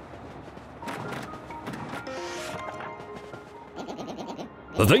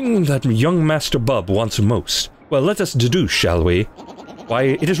 The thing that young Master Bub wants most. Well, let us deduce, shall we? Why,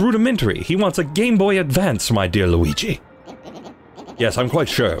 it is rudimentary. He wants a Game Boy Advance, my dear Luigi. Yes, I'm quite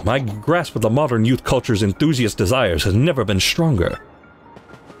sure. My grasp of the modern youth culture's enthusiast desires has never been stronger.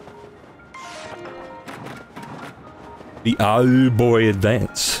 The Game Boy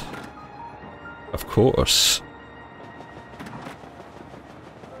Advance. Of course.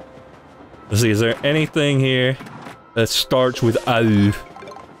 Let's see, is there anything here that starts with AU?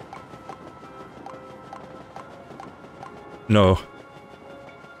 No.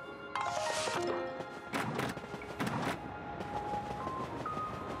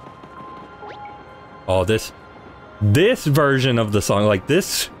 Oh, this version of the song, like,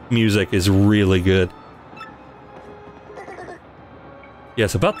 this music is really good.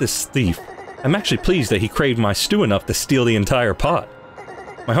 Yes, about this thief. I'm actually pleased that he craved my stew enough to steal the entire pot.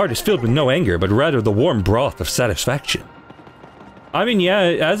 My heart is filled with no anger, but rather the warm broth of satisfaction. I mean, yeah,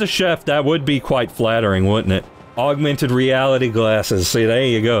 as a chef, that would be quite flattering, wouldn't it? Augmented reality glasses. See, there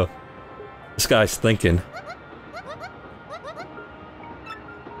you go. This guy's thinking.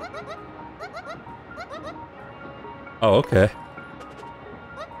 Oh, okay.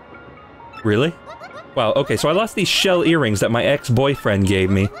 Really? Wow, okay, so I lost these shell earrings that my ex-boyfriend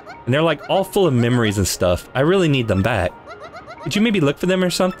gave me, and they're like all full of memories and stuff. I really need them back. Could you maybe look for them or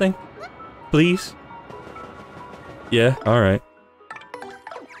something? Please? Yeah, alright.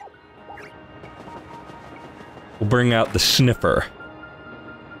 We'll bring out the sniffer.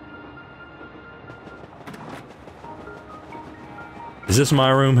 Is this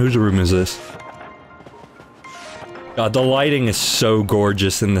my room? Whose room is this? God, the lighting is so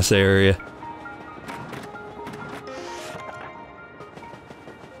gorgeous in this area.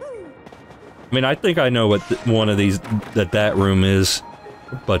 I mean, I think I know what one of these, that room is,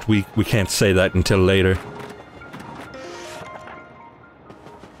 but we can't say that until later.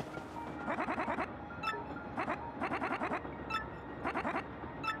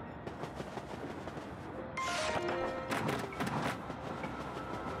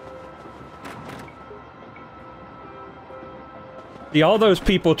 See, all those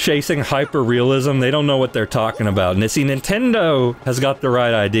people chasing hyper-realism, they don't know what they're talking about. And see, Nintendo has got the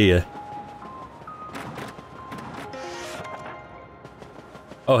right idea.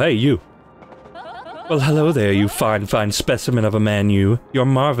 Oh, hey, you. Well, hello there, you fine specimen of a man, you. You're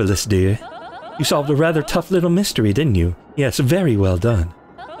marvelous, dear. You solved a rather tough little mystery, didn't you? Yes, very well done.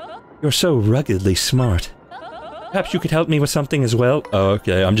 You're so ruggedly smart. Perhaps you could help me with something as well? Oh,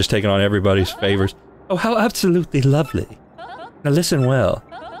 okay, I'm just taking on everybody's favors. Oh, how absolutely lovely. Now listen well.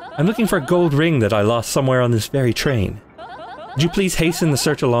 I'm looking for a gold ring that I lost somewhere on this very train. Would you please hasten the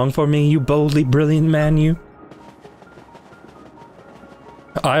search along for me, you boldly brilliant man, you?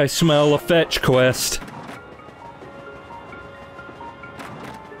 I smell a fetch quest.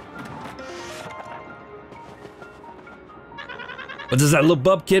 What does that little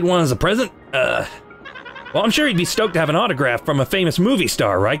bub kid want as a present? Well, I'm sure he'd be stoked to have an autograph from a famous movie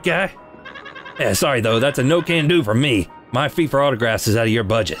star, right, guy? Yeah, sorry though, that's a no-can-do from me. My fee for autographs is out of your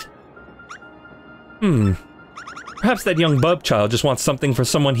budget. Perhaps that young bub child just wants something for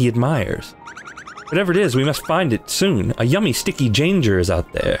someone he admires. Whatever it is, we must find it soon. A yummy, sticky danger is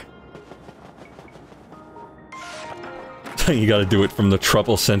out there. You gotta do it from the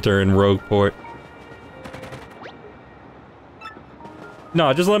Trouble Center in Rogueport.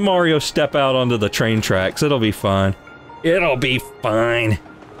 No, just let Mario step out onto the train tracks. It'll be fine. It'll be fine.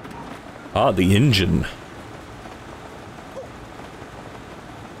 Ah, the engine.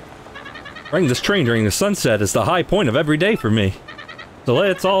 Riding this train during the sunset is the high point of every day for me. So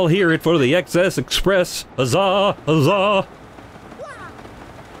let's all hear it for the XS Express. Huzzah! Huzzah!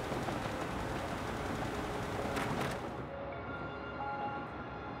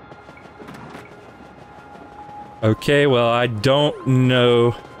 Okay, well, I don't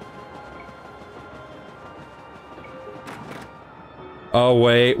know. Oh,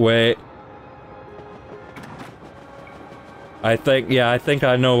 wait. I think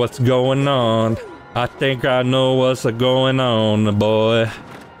I know what's going on. I think I know what's going on, boy.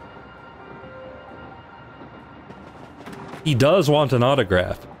 He does want an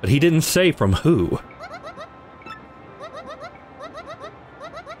autograph, but he didn't say from who.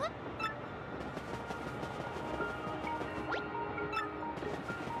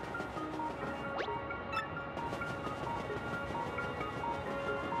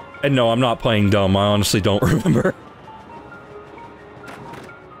 And no, I'm not playing dumb, I honestly don't remember.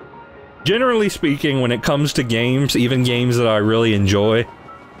 Generally speaking, when it comes to games, even games that I really enjoy,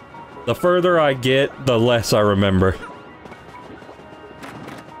 the further I get, the less I remember.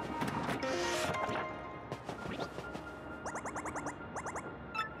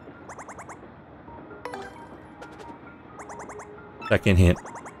 Second hint.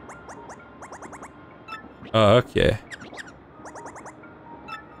 Oh, okay.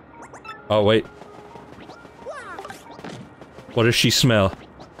 Oh, wait. What does she smell?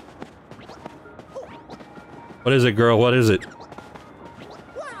 What is it, girl? What is it?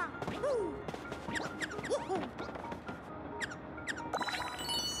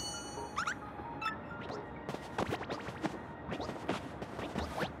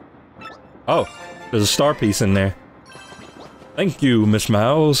 Oh, there's a star piece in there. Thank you, Miss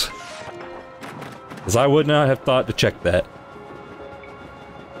Mouse. Because I would not have thought to check that.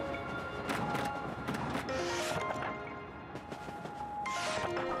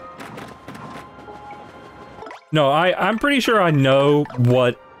 No, I'm pretty sure I know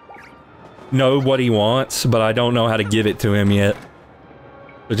what he wants, but I don't know how to give it to him yet.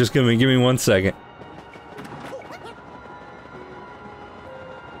 So just give me 1 second.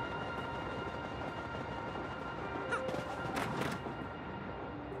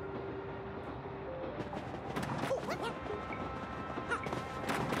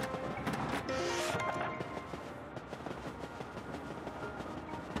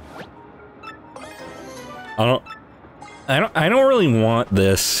 I don't really want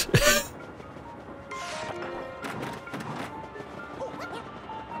this.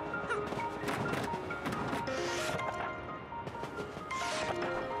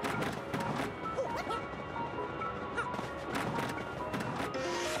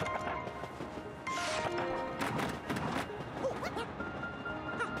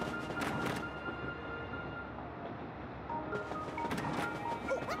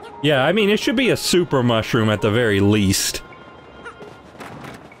 Yeah, I mean, it should be a super mushroom at the very least.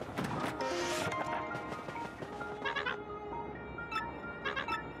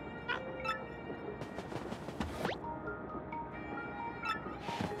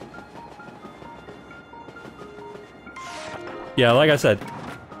 Yeah, like I said,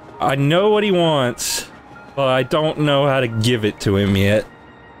 I know what he wants, but I don't know how to give it to him yet.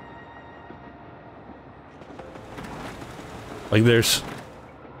 Like, there's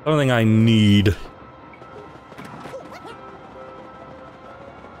something I need.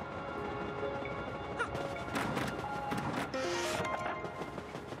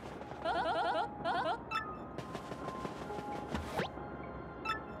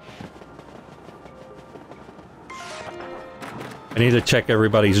 I need to check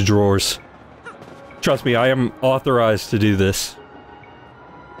everybody's drawers. Trust me, I am authorized to do this.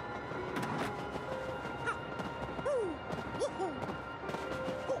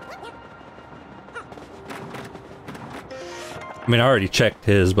 I mean, I already checked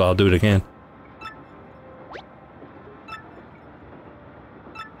his, but I'll do it again.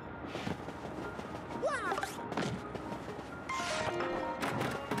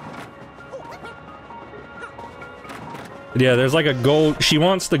 Did Yeah, there's like a gold... She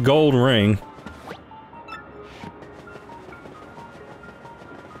wants the gold ring.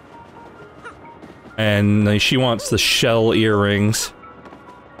 And she wants the shell earrings.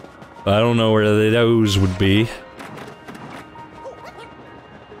 I don't know where those would be.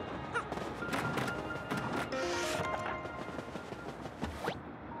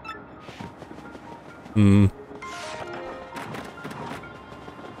 Hmm.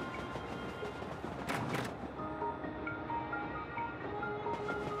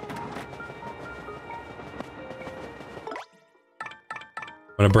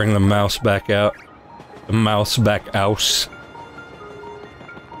 I'm gonna bring the mouse back out. The mouse back out.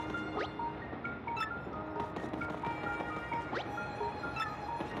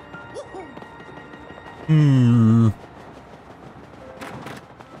 Hmm.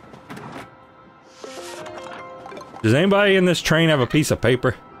 Does anybody in this train have a piece of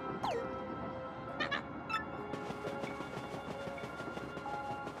paper?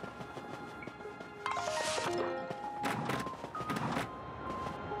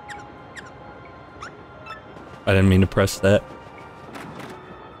 I didn't mean to press that.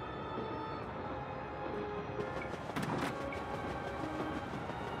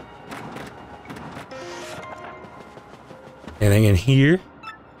 Anything in here?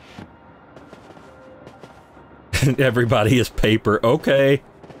 Everybody is paper. Okay.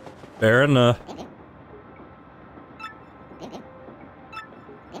 Fair enough.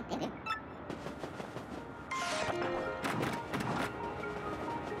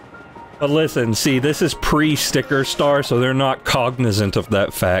 But listen, see, this is pre-Sticker Star, so they're not cognizant of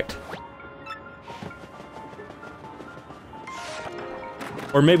that fact.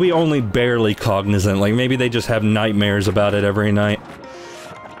 Or maybe only barely cognizant, like maybe they just have nightmares about it every night.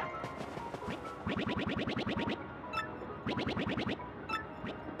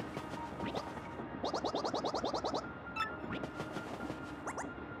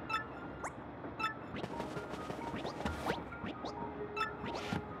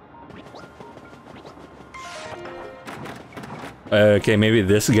 Okay, maybe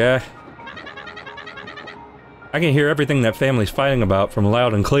this guy? I can hear everything that family's fighting about from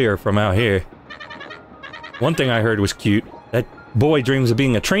loud and clear from out here. One thing I heard was cute. That boy dreams of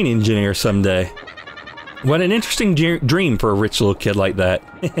being a train engineer someday. What an interesting dream for a rich little kid like that.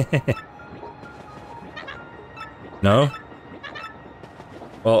 No?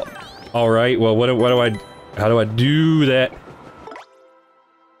 Well, alright, well, how do I do that?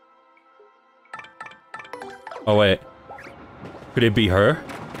 Oh, wait. Could it be her?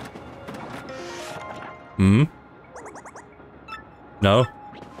 Hmm? No?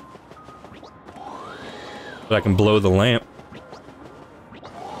 But I can blow the lamp.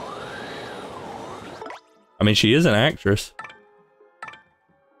 I mean, she is an actress.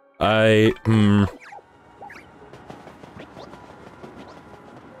 Hmm.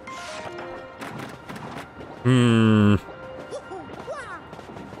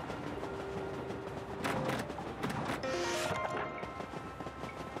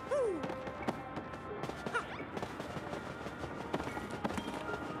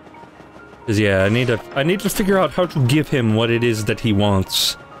 Cause yeah, I need to figure out how to give him what it is that he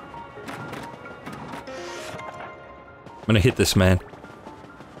wants. I'm gonna hit this man.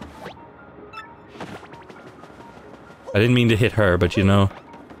 I didn't mean to hit her, but you know,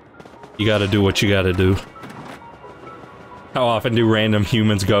 you gotta do what you gotta do. How often do random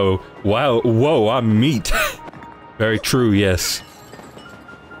humans go, wow, whoa, I'm meat? Very true, yes.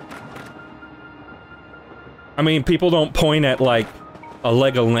 I mean, people don't point at, like, a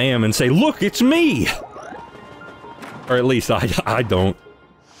leg of lamb and say, look, it's me! Or at least I don't.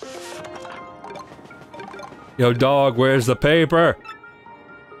 Yo, dog, where's the paper?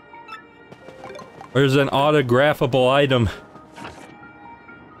 Where's an autographable item?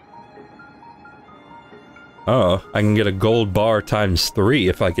 Oh, I can get a gold bar times 3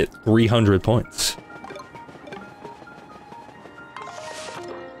 if I get 300 points.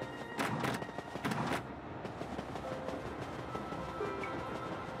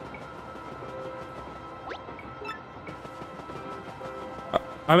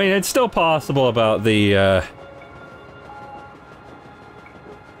 I mean, it's still possible about the,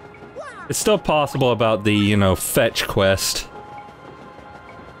 it's still possible about the, you know, fetch quest.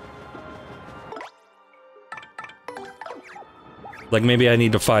 Like, maybe I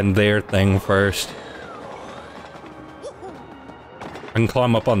need to find their thing first. I can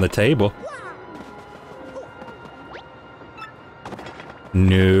climb up on the table.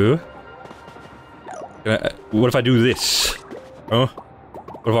 No. What if I do this? Huh?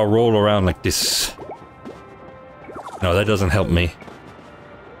 What if I roll around like this? No, that doesn't help me.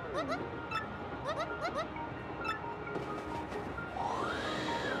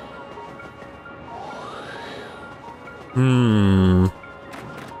 Dude,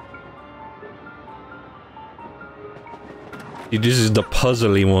 this is the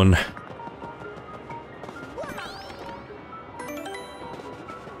puzzly one.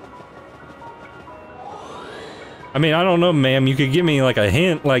 I mean, I don't know, ma'am. You could give me, like, a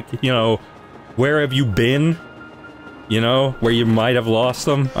hint, like, you know, where have you been? You know, where you might have lost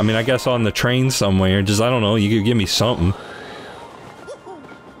them? I mean, I guess on the train somewhere. Just, I don't know, you could give me something.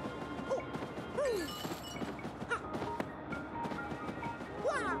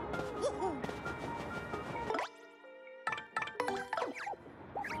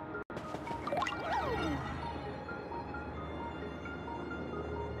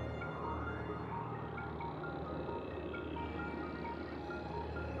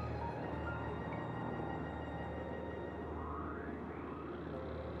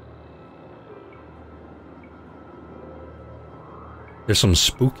 There's some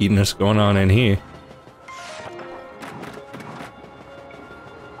spookiness going on in here.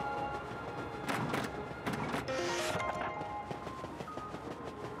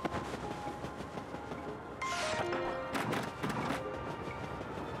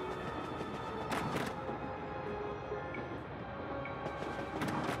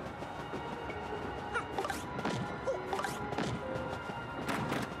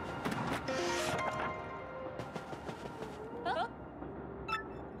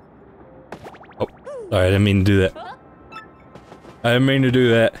 Sorry, I didn't mean to do that. I didn't mean to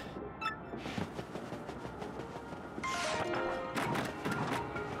do that.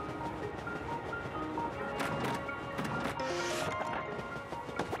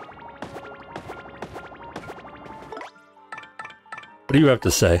 What do you have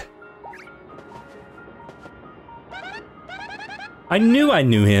to say? I knew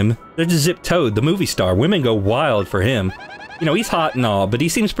him. There's Zip Toad, the movie star. Women go wild for him. You know, he's hot and all, but he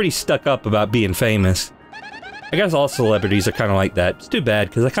seems pretty stuck up about being famous. I guess all celebrities are kind of like that. It's too bad,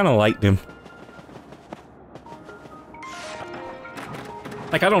 because I kind of liked him.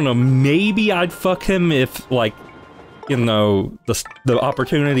 Like, I don't know, maybe I'd fuck him if, like, you know, the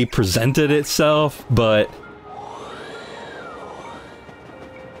opportunity presented itself, but...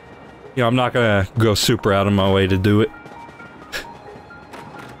 You know, I'm not gonna go super out of my way to do it.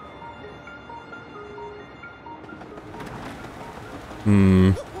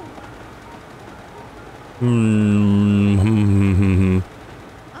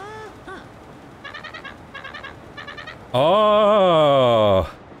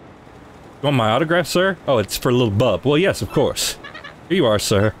 Oh! You want my autograph, sir? Oh, it's for little bub. Well, yes, of course. Here you are,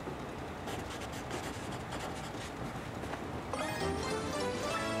 sir.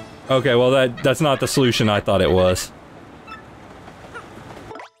 Okay, well that's not the solution I thought it was.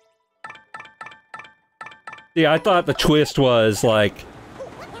 Yeah, I thought the twist was like,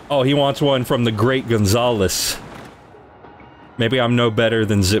 oh, he wants one from the Great Gonzalez. Maybe I'm no better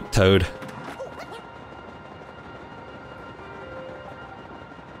than Zip Toad.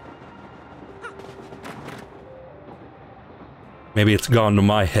 Maybe it's gone to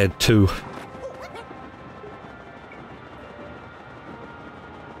my head too.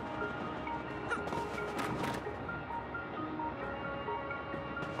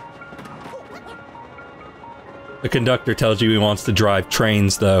 The conductor tells you he wants to drive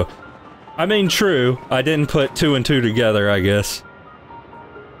trains, though. I mean, true. I didn't put two and two together, I guess.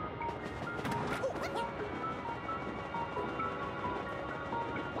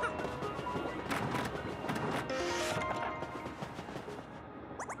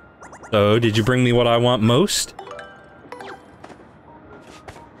 So, did you bring me what I want most?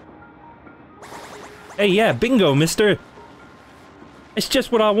 Hey, yeah, bingo, mister! It's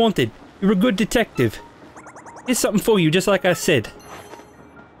just what I wanted. You're a good detective. Here's something for you, just like I said.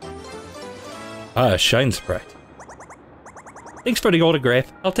 Ah, Shine Sprite. Thanks for the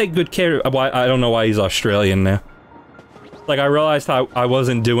autograph. I'll take good care of... I don't know why he's Australian now. Like, I realized I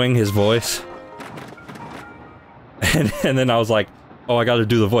wasn't doing his voice. And then I was like, oh, I gotta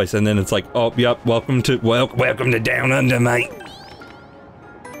do the voice. And then it's like, oh, yep, welcome to Down Under, mate.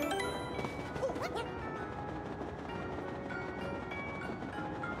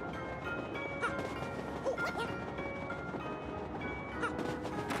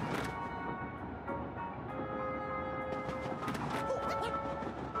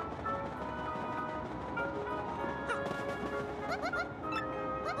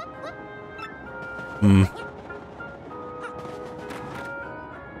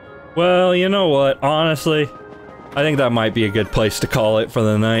 Well, you know what? Honestly, I think that might be a good place to call it for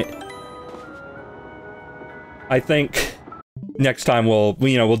the night. I think next time we'll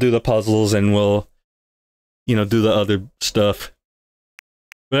do the puzzles and we'll, do the other stuff.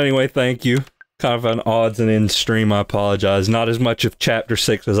 But anyway, thank you. kind of an odds and ends stream. I apologize. Not as much of Chapter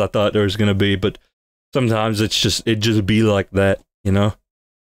 6 as I thought there was going to be, but sometimes it just be like that, you know?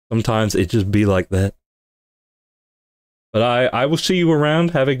 Sometimes it just be like that. But I will see you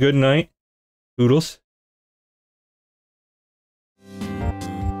around. Have a good night. Toodles.